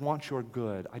 I want your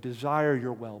good. I desire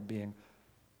your well-being.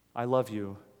 I love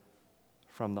you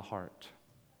from the heart.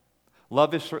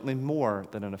 Love is certainly more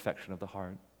than an affection of the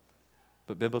heart,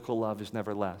 but biblical love is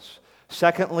never less.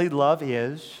 Secondly, love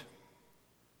is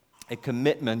a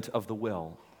commitment of the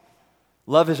will.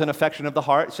 Love is an affection of the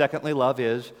heart. Secondly, love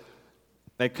is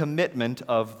a commitment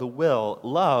of the will.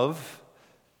 Love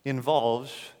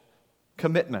involves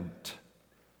commitment.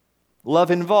 Love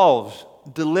involves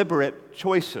deliberate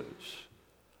choices.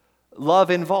 Love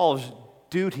involves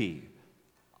duty,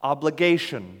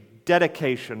 obligation,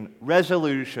 dedication,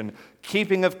 resolution,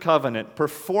 keeping of covenant,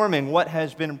 performing what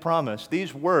has been promised.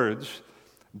 These words,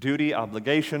 duty,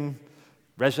 obligation,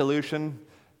 resolution,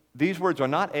 these words are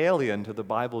not alien to the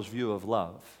Bible's view of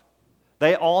love.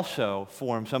 They also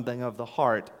form something of the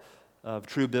heart of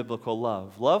true biblical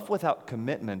love. Love without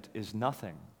commitment is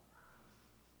nothing.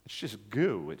 It's just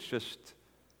goo. It's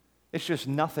just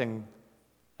nothing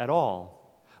at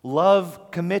all.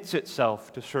 Love commits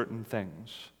itself to certain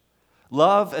things.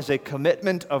 Love, as a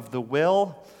commitment of the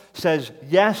will, says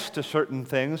yes to certain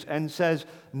things and says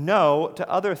no to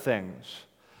other things.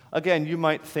 Again, you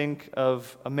might think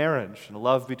of a marriage and a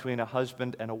love between a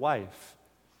husband and a wife.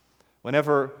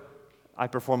 Whenever I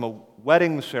perform a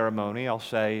wedding ceremony, I'll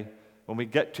say, when we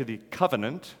get to the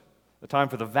covenant, the time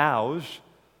for the vows,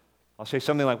 I'll say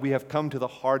something like, we have come to the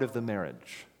heart of the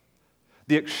marriage.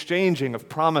 The exchanging of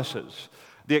promises,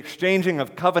 the exchanging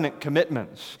of covenant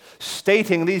commitments,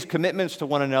 stating these commitments to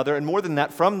one another, and more than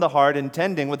that, from the heart,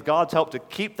 intending with God's help to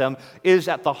keep them, is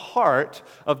at the heart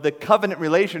of the covenant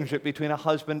relationship between a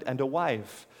husband and a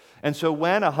wife. And so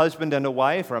when a husband and a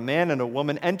wife, or a man and a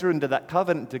woman, enter into that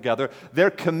covenant together,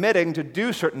 they're committing to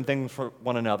do certain things for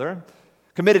one another,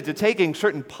 committed to taking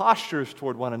certain postures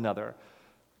toward one another,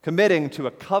 committing to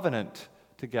a covenant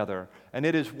together. And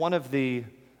it is one of the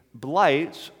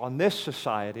blights on this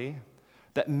society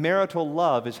that marital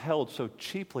love is held so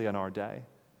cheaply in our day.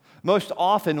 Most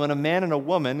often when a man and a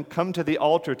woman come to the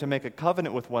altar to make a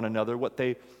covenant with one another, what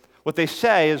they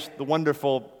say is the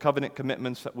wonderful covenant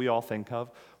commitments that we all think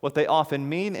of. What they often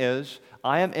mean is,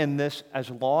 I am in this as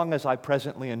long as I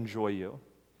presently enjoy you.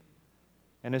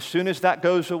 And as soon as that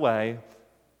goes away,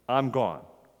 I'm gone.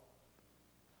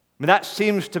 I mean, that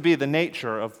seems to be the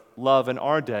nature of love in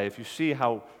our day, if you see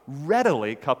how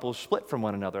readily couples split from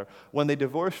one another when they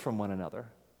divorce from one another.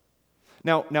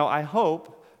 Now I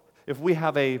hope if we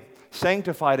have a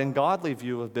sanctified and godly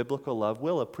view of biblical love,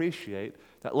 we'll appreciate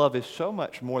that love is so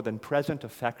much more than present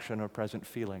affection or present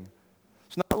feeling.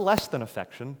 It's not less than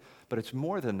affection, but it's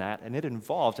more than that, and it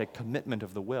involves a commitment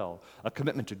of the will, a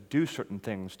commitment to do certain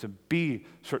things, to be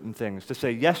certain things, to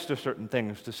say yes to certain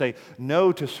things, to say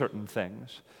no to certain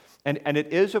things. And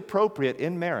it is appropriate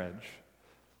in marriage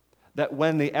that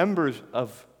when the embers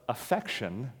of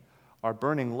affection are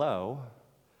burning low,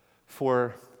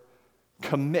 for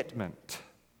commitment,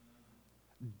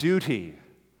 duty,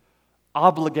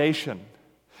 obligation,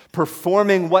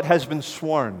 performing what has been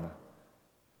sworn,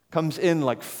 comes in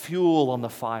like fuel on the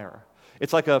fire.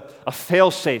 It's like a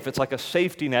fail-safe. It's like a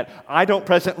safety net. I don't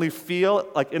presently feel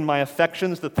like in my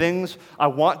affections the things I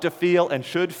want to feel and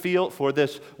should feel for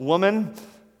this woman,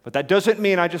 but that doesn't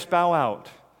mean I just bow out.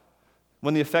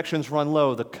 When the affections run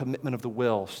low, the commitment of the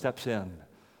will steps in.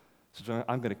 So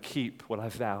I'm going to keep what I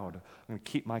vowed. I'm going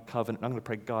to keep my covenant. I'm going to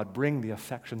pray, God, bring the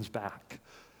affections back.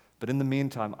 But in the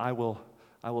meantime, I will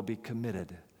be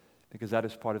committed, because that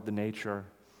is part of the nature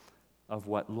of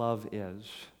what love is.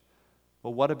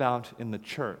 Well, what about in the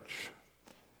church?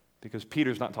 Because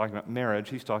Peter's not talking about marriage,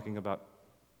 he's talking about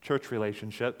church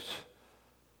relationships.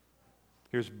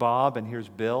 Here's Bob and here's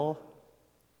Bill.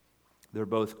 They're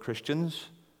both Christians,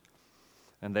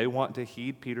 and they want to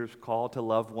heed Peter's call to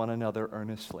love one another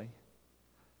earnestly.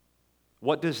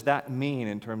 What does that mean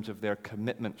in terms of their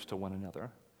commitments to one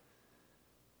another?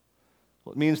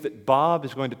 Well, it means that Bob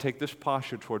is going to take this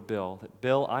posture toward Bill, that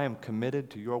Bill, I am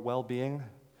committed to your well-being.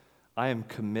 I am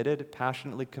committed,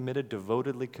 passionately committed,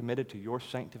 devotedly committed to your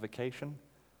sanctification.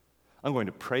 I'm going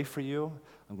to pray for you.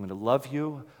 I'm going to love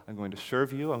you. I'm going to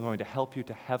serve you. I'm going to help you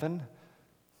to heaven.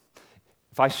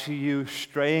 If I see you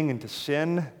straying into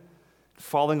sin,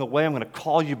 falling away, I'm going to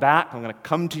call you back. I'm going to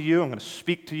come to you. I'm going to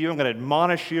speak to you. I'm going to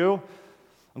admonish you.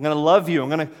 I'm going to love you. I'm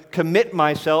going to commit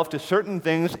myself to certain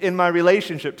things in my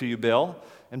relationship to you, Bill.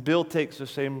 And Bill takes the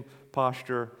same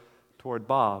posture toward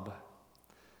Bob.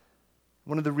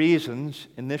 One of the reasons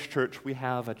in this church we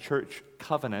have a church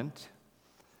covenant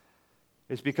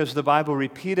is because the Bible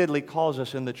repeatedly calls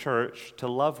us in the church to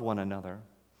love one another.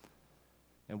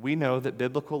 And we know that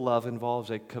biblical love involves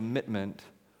a commitment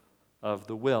of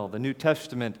the will. The New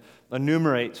Testament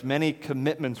enumerates many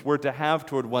commitments we're to have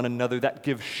toward one another that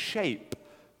give shape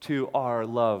to our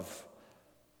love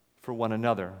for one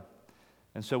another.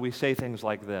 And so we say things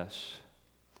like this: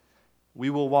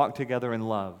 we will walk together in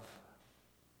love,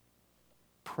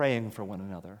 praying for one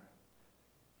another,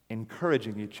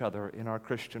 encouraging each other in our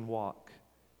Christian walk,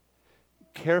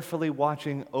 carefully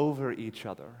watching over each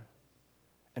other,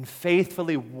 and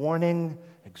faithfully warning,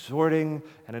 exhorting,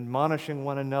 and admonishing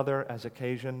one another as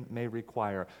occasion may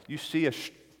require. You see a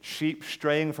sheep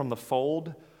straying from the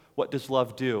fold, what does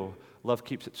love do? Love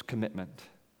keeps its commitment.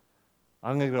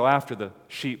 I'm going to go after the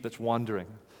sheep that's wandering,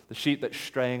 the sheep that's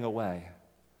straying away.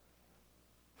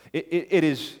 It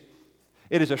is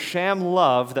a sham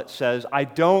love that says, I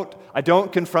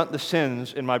don't confront the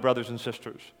sins in my brothers and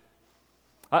sisters.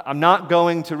 I'm not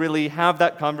going to really have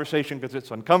that conversation because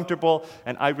it's uncomfortable,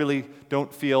 and I really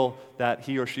don't feel that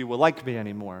he or she will like me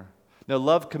anymore. No,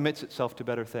 love commits itself to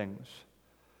better things.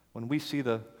 When we see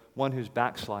the one who's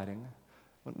backsliding,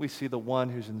 when we see the one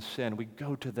who's in sin, we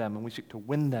go to them and we seek to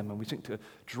win them and we seek to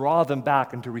draw them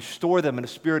back and to restore them in a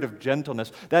spirit of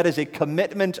gentleness. That is a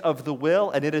commitment of the will,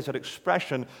 and it is an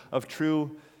expression of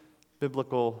true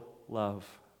biblical love.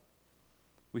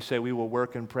 We say we will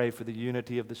work and pray for the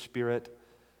unity of the Spirit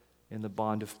in the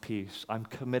bond of peace. I'm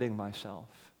committing myself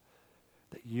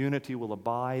that unity will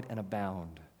abide and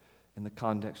abound in the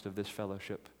context of this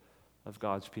fellowship of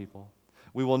God's people.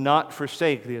 We will not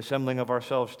forsake the assembling of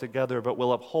ourselves together, but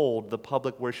will uphold the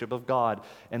public worship of God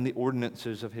and the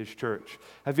ordinances of His church.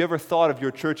 Have you ever thought of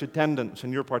your church attendance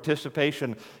and your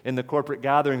participation in the corporate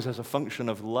gatherings as a function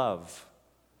of love?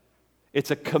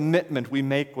 It's a commitment we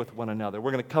make with one another.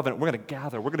 We're going to covenant, we're going to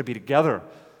gather, we're going to be together.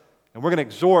 And we're going to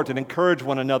exhort and encourage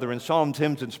one another in psalms,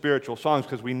 hymns, and spiritual songs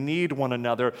because we need one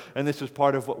another, and this is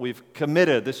part of what we've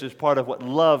committed. This is part of what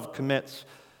love commits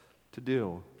to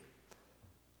do.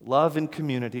 Love in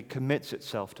community commits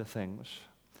itself to things,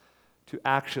 to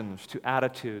actions, to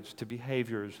attitudes, to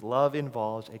behaviors. Love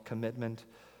involves a commitment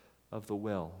of the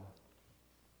will.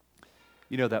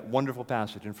 You know that wonderful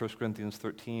passage in 1 Corinthians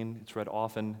 13, it's read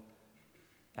often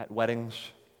at weddings.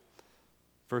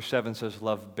 Verse 7 says,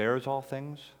 love bears all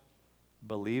things,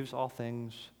 believes all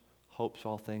things, hopes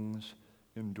all things,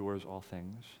 endures all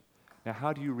things. Now,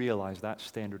 how do you realize that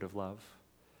standard of love?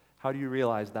 How do you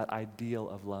realize that ideal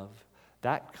of love?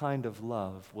 That kind of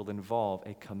love will involve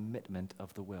a commitment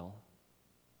of the will.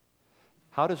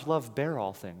 How does love bear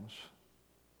all things?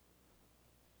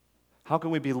 How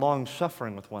can we be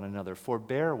long-suffering with one another,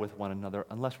 forbear with one another,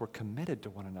 unless we're committed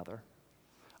to one another?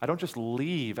 I don't just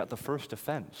leave at the first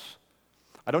offense.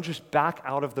 I don't just back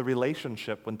out of the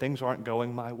relationship when things aren't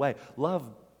going my way. Love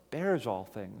bears all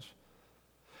things.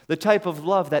 The type of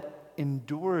love that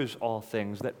endures all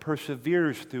things, that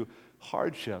perseveres through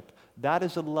hardship, that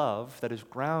is a love that is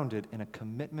grounded in a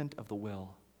commitment of the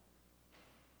will,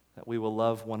 that we will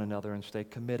love one another and stay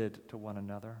committed to one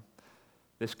another.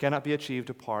 This cannot be achieved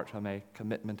apart from a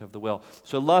commitment of the will.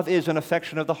 So love is an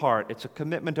affection of the heart. It's a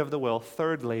commitment of the will.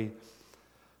 Thirdly,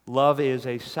 love is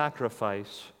a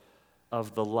sacrifice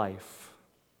of the life.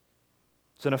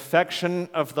 It's an affection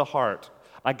of the heart.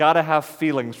 I got to have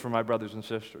feelings for my brothers and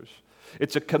sisters.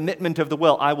 It's a commitment of the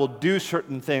will. I will do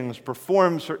certain things,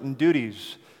 perform certain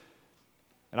duties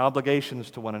and obligations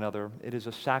to one another. It is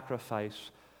a sacrifice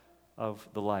of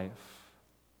the life.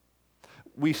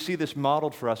 We see this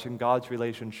modeled for us in God's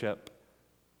relationship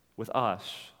with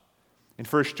us. In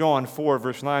 1 John 4,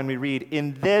 verse 9, we read,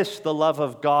 "In this the love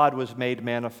of God was made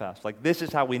manifest." Like, this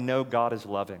is how we know God is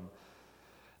loving.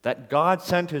 That God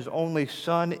sent His only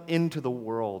Son into the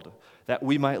world that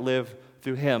we might live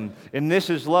through Him. And this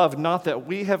is love, not that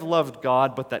we have loved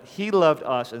God, but that He loved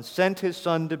us and sent His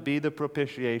Son to be the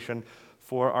propitiation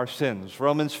for our sins.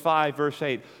 Romans 5, verse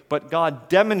 8, "But God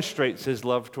demonstrates His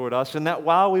love toward us, in that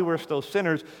while we were still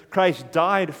sinners, Christ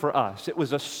died for us." It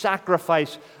was a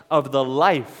sacrifice of the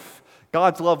life.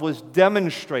 God's love was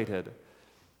demonstrated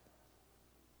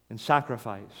in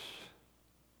sacrifice.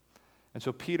 And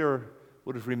so Peter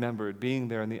would have remembered being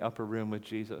there in the upper room with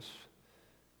Jesus.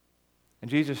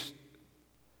 And Jesus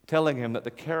telling him that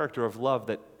the character of love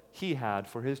that He had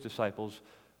for His disciples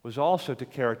was also to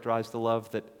characterize the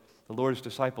love that the Lord's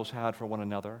disciples had for one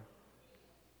another.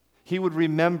 He would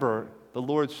remember the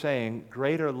Lord saying,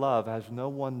 "Greater love has no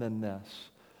one than this,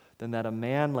 than that a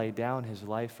man lay down his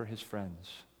life for his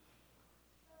friends."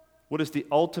 What is the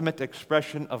ultimate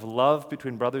expression of love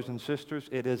between brothers and sisters?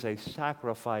 It is a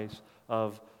sacrifice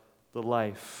of the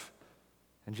life.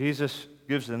 And Jesus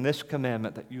gives them this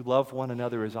commandment, that you love one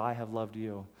another as I have loved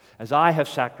you. As I have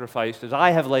sacrificed, as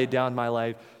I have laid down my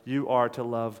life, you are to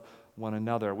love one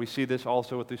another. We see this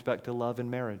also with respect to love in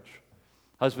marriage.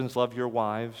 Husbands, love your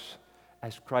wives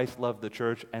as Christ loved the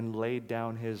church and laid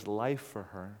down His life for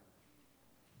her.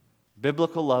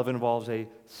 Biblical love involves a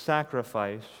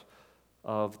sacrifice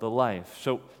of the life.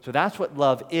 So that's what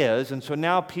love is. And so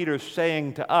now Peter's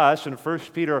saying to us in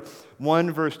 1 Peter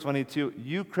 1, verse 22,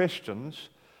 you Christians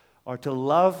are to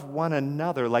love one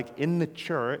another like in the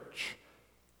church,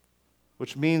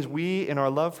 which means we, in our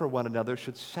love for one another,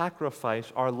 should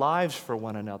sacrifice our lives for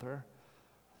one another.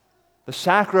 The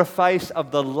sacrifice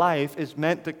of the life is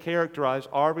meant to characterize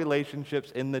our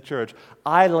relationships in the church.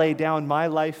 I lay down my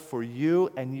life for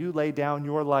you, and you lay down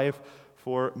your life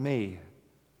for me.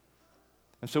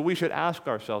 And so we should ask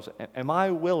ourselves, am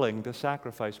I willing to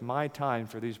sacrifice my time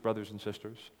for these brothers and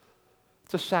sisters?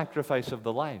 It's a sacrifice of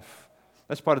the life.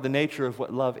 That's part of the nature of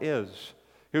what love is.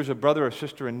 Here's a brother or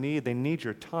sister in need. They need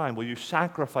your time. Will you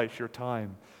sacrifice your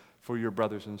time for your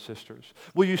brothers and sisters?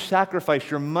 Will you sacrifice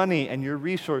your money and your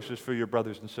resources for your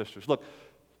brothers and sisters?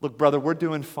 Look, brother, we're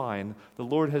doing fine. The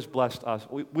Lord has blessed us.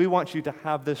 We want you to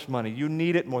have this money. You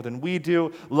need it more than we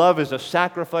do. Love is a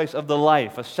sacrifice of the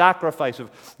life, a sacrifice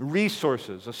of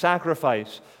resources, a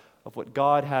sacrifice of what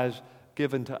God has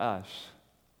given to us.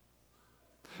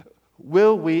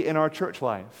 Will we, in our church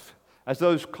life, as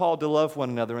those called to love one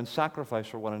another and sacrifice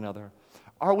for one another,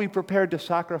 are we prepared to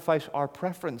sacrifice our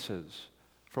preferences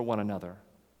for one another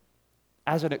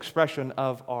as an expression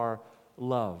of our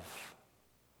love?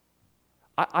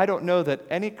 I don't know that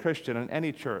any Christian in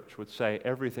any church would say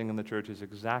everything in the church is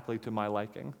exactly to my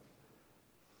liking.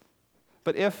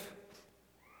 But if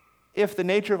the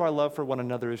nature of our love for one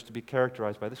another is to be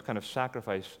characterized by this kind of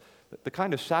sacrifice, the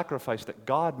kind of sacrifice that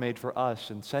God made for us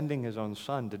in sending His own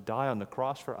Son to die on the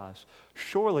cross for us,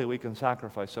 surely we can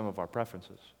sacrifice some of our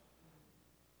preferences.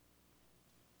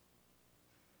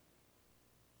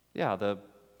 Yeah, the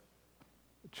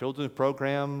children's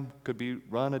program could be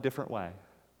run a different way.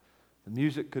 The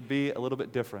music could be a little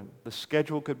bit different. The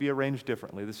schedule could be arranged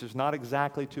differently. This is not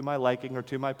exactly to my liking or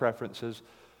to my preferences,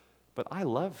 but I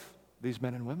love these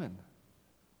men and women.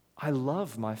 I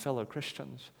love my fellow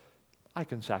Christians. I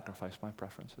can sacrifice my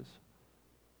preferences.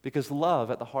 Because love,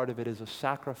 at the heart of it, is a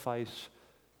sacrifice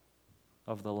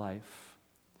of the life.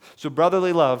 So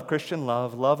brotherly love, Christian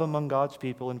love, love among God's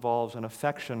people involves an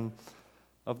affection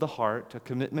of the heart, a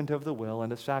commitment of the will,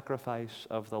 and a sacrifice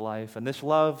of the life. And this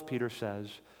love, Peter says,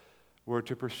 we're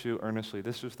to pursue earnestly.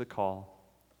 This is the call.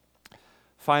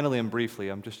 Finally and briefly,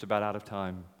 I'm just about out of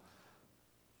time.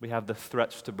 We have the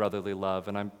threats to brotherly love,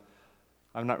 and I'm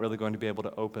not really going to be able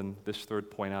to open this third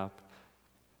point up.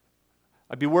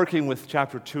 I'd be working with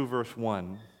chapter 2, verse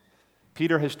 1,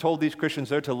 Peter has told these Christians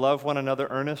they're to love one another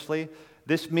earnestly.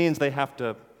 This means they have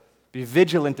to be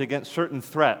vigilant against certain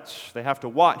threats. They have to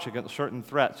watch against certain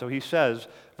threats. So he says,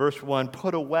 verse 1,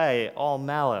 put away all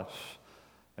malice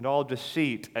and all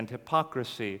deceit and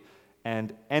hypocrisy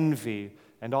and envy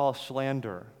and all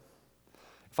slander.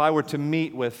 If I were to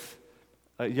meet with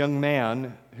a young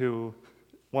man who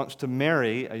wants to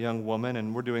marry a young woman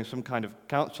and we're doing some kind of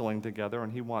counseling together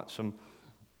and he wants some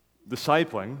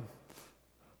discipling,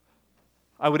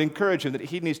 I would encourage him that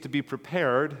he needs to be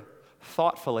prepared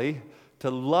thoughtfully to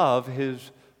love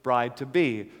his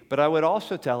bride-to-be. But I would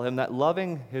also tell him that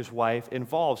loving his wife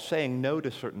involves saying no to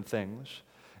certain things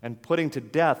and putting to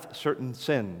death certain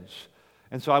sins.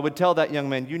 And so I would tell that young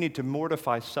man, you need to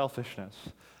mortify selfishness.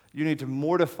 You need to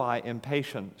mortify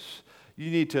impatience. You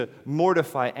need to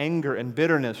mortify anger and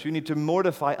bitterness. You need to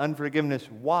mortify unforgiveness.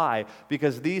 Why?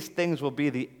 Because these things will be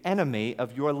the enemy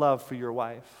of your love for your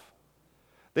wife.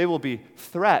 They will be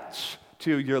threats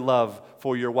to your love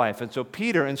for your wife. And so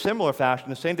Peter, in similar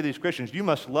fashion, is saying to these Christians, you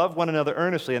must love one another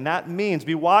earnestly, and that means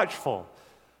be watchful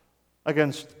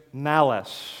against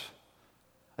malice,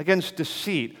 against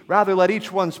deceit. Rather, let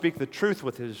each one speak the truth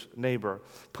with his neighbor.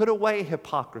 Put away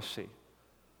hypocrisy.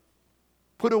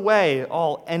 Put away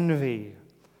all envy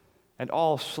and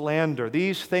all slander.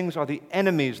 These things are the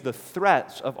enemies, the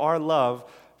threats of our love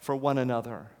for one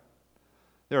another.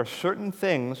 There are certain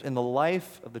things in the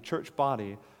life of the church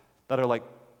body that are like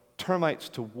termites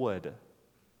to wood.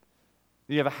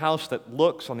 You have a house that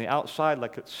looks on the outside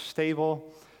like it's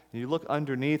stable, and you look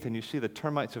underneath and you see the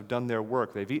termites have done their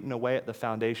work. They've eaten away at the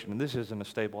foundation, and this isn't a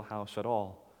stable house at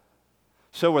all.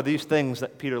 So are these things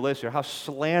that Peter lists here. How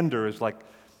slander is like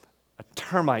a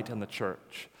termite in the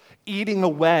church, eating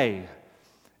away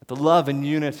at the love and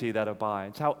unity that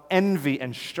abides. How envy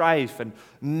and strife and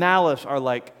malice are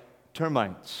like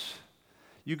termites.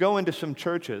 You go into some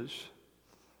churches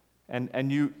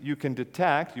and you can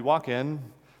detect, you walk in,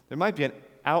 there might be an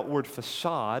outward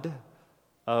facade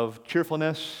of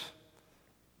cheerfulness,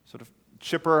 sort of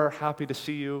chipper, happy to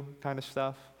see you kind of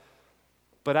stuff.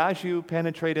 But as you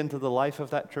penetrate into the life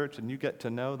of that church and you get to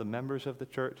know the members of the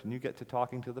church and you get to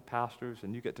talking to the pastors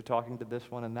and you get to talking to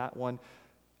this one and that one,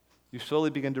 you slowly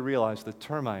begin to realize the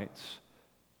termites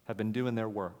have been doing their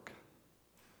work.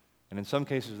 And in some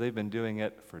cases, they've been doing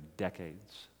it for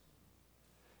decades.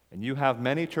 And you have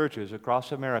many churches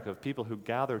across America of people who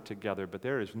gather together, but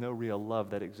there is no real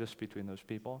love that exists between those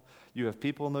people. You have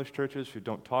people in those churches who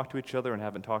don't talk to each other and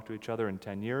haven't talked to each other in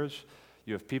 10 years.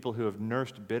 You have people who have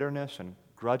nursed bitterness and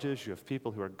grudges. You have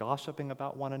people who are gossiping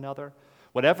about one another.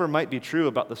 Whatever might be true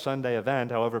about the Sunday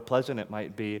event, however pleasant it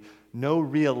might be, no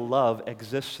real love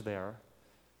exists there.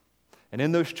 And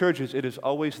in those churches, it is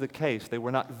always the case. They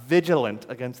were not vigilant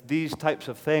against these types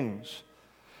of things.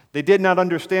 They did not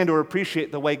understand or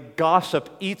appreciate the way gossip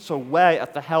eats away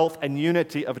at the health and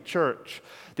unity of a church.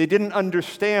 They didn't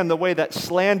understand the way that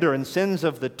slander and sins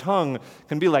of the tongue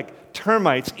can be like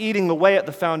termites eating away at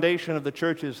the foundation of the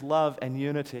church's love and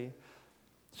unity.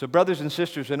 So, brothers and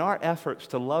sisters, in our efforts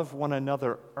to love one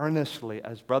another earnestly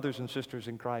as brothers and sisters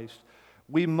in Christ,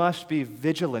 we must be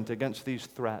vigilant against these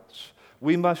threats.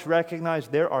 We must recognize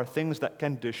there are things that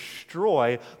can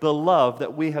destroy the love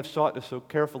that we have sought to so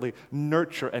carefully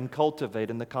nurture and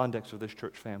cultivate in the context of this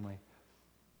church family.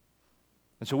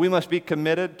 And so we must be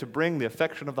committed to bring the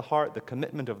affection of the heart, the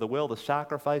commitment of the will, the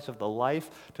sacrifice of the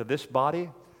life to this body.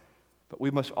 But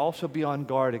we must also be on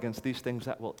guard against these things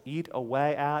that will eat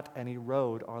away at and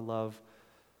erode our love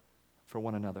for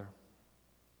one another.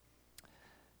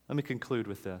 Let me conclude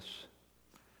with this.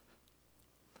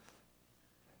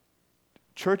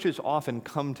 Churches often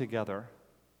come together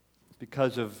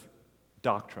because of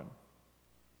doctrine,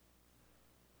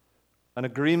 an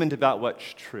agreement about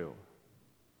what's true,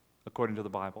 according to the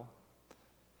Bible.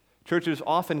 Churches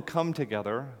often come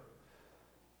together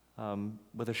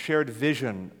with a shared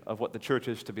vision of what the church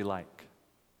is to be like,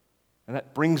 and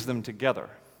that brings them together.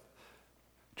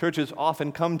 Churches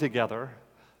often come together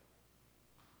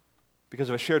because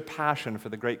of a shared passion for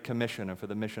the Great Commission and for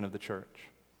the mission of the church.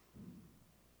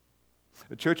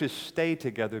 The churches stay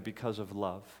together because of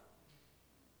love.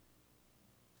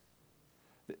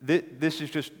 This is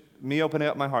just me opening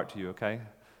up my heart to you, okay?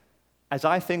 As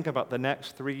I think about the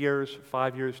next 3 years,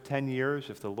 5 years, 10 years,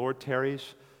 if the Lord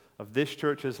tarries, of this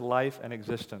church's life and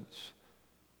existence,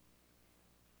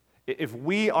 if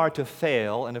we are to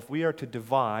fail, and if we are to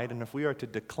divide, and if we are to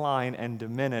decline and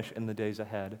diminish in the days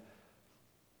ahead,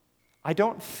 I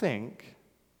don't think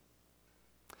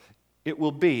it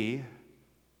will be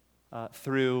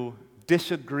through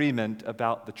disagreement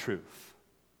about the truth.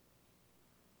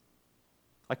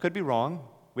 I could be wrong.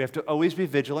 We have to always be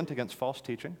vigilant against false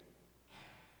teaching.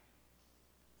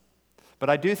 But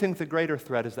I do think the greater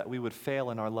threat is that we would fail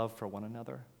in our love for one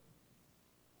another.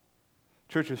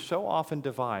 Churches so often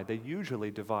divide, they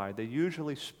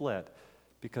usually split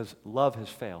because love has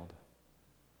failed.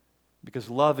 Because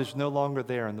love is no longer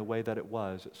there in the way that it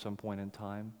was at some point in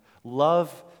time.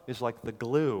 Love is like the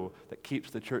glue that keeps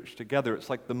the church together. It's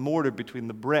like the mortar between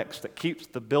the bricks that keeps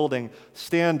the building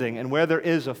standing. And where there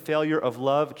is a failure of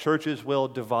love, churches will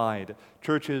divide.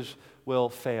 Churches will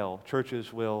fail.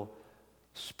 Churches will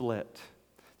split.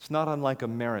 It's not unlike a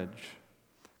marriage.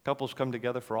 Couples come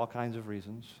together for all kinds of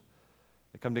reasons.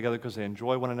 They come together because they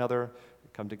enjoy one another. They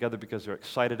come together because they're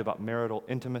excited about marital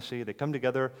intimacy. They come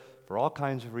together for all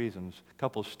kinds of reasons.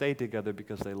 Couples stay together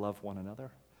because they love one another.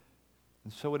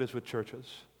 And so it is with churches.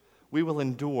 We will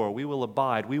endure, we will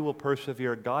abide, we will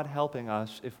persevere, God helping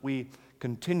us if we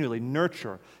continually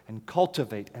nurture and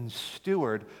cultivate and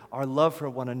steward our love for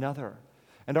one another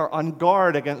and are on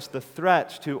guard against the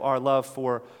threats to our love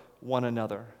for one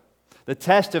another. The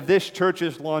test of this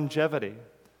church's longevity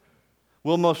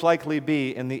will most likely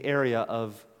be in the area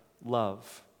of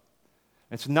love.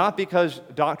 It's not because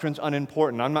doctrine's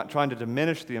unimportant. I'm not trying to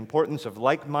diminish the importance of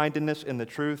like-mindedness in the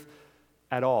truth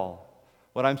at all.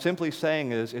 What I'm simply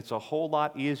saying is it's a whole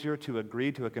lot easier to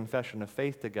agree to a confession of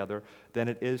faith together than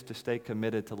it is to stay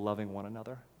committed to loving one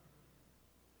another.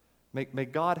 May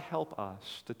God help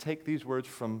us to take these words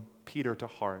from Peter to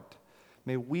heart.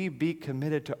 May we be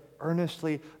committed to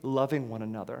earnestly loving one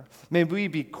another. May we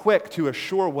be quick to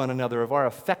assure one another of our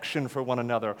affection for one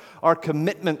another, our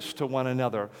commitments to one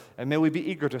another, and may we be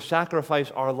eager to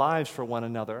sacrifice our lives for one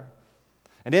another.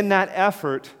 And in that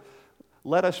effort,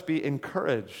 let us be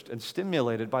encouraged and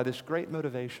stimulated by this great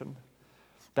motivation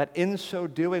that in so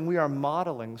doing we are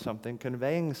modeling something,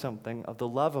 conveying something of the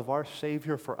love of our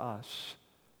Savior for us.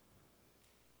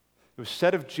 It was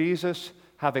said of Jesus,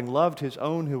 having loved his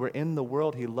own who were in the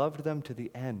world, he loved them to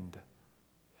the end.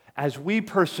 As we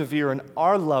persevere in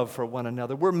our love for one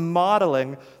another, we're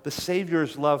modeling the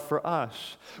Savior's love for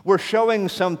us. We're showing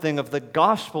something of the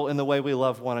gospel in the way we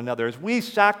love one another. As we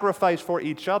sacrifice for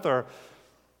each other,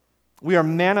 we are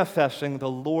manifesting the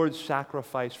Lord's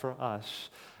sacrifice for us.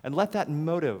 And let that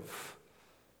motive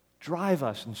drive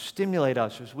us and stimulate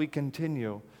us as we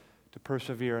continue to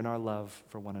persevere in our love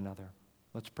for one another.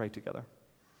 Let's pray together.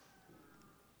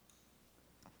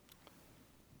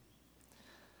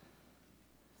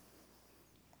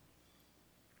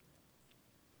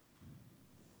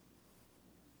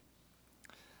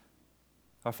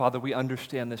 Our Father, we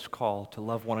understand this call to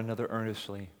love one another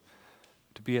earnestly,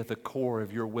 to be at the core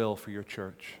of your will for your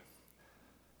church.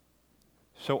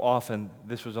 So often,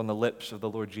 this was on the lips of the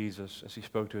Lord Jesus as he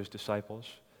spoke to his disciples.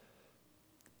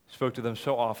 He spoke to them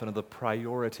so often of the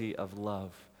priority of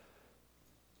love.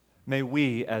 May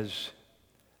we, as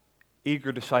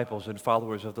eager disciples and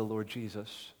followers of the Lord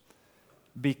Jesus,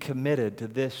 be committed to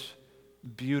this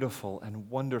beautiful and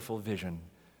wonderful vision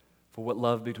for what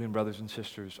love between brothers and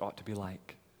sisters ought to be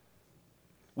like.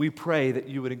 We pray that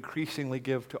you would increasingly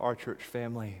give to our church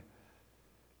family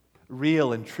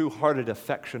real and true-hearted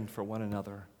affection for one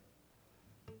another,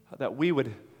 that we would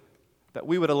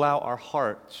allow our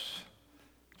hearts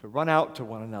to run out to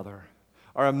one another,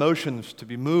 our emotions to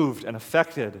be moved and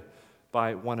affected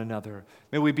by one another.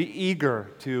 May we be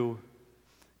eager to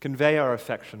convey our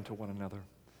affection to one another.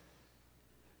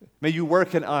 May you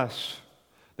work in us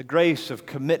the grace of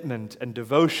commitment and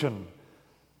devotion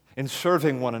in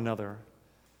serving one another.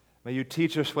 May you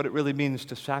teach us what it really means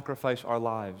to sacrifice our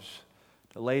lives,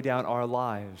 to lay down our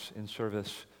lives in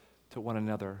service to one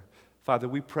another. Father,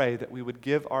 we pray that we would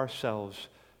give ourselves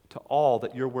to all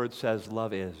that your word says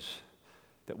love is,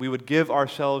 that we would give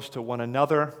ourselves to one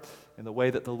another in the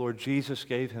way that the Lord Jesus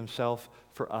gave himself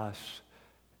for us,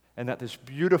 and that this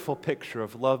beautiful picture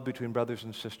of love between brothers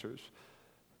and sisters,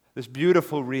 this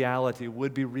beautiful reality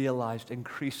would be realized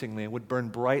increasingly and would burn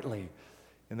brightly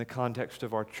in the context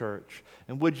of our church.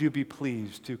 And would you be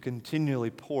pleased to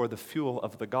continually pour the fuel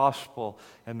of the gospel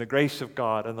and the grace of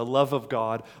God and the love of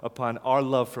God upon our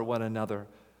love for one another,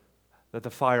 that the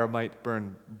fire might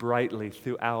burn brightly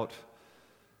throughout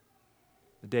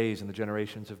the days and the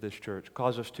generations of this church.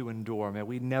 Cause us to endure. May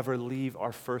we never leave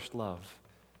our first love.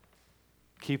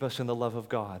 Keep us in the love of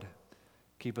God.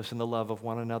 Keep us in the love of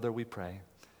one another, we pray.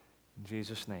 In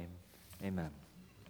Jesus' name, amen.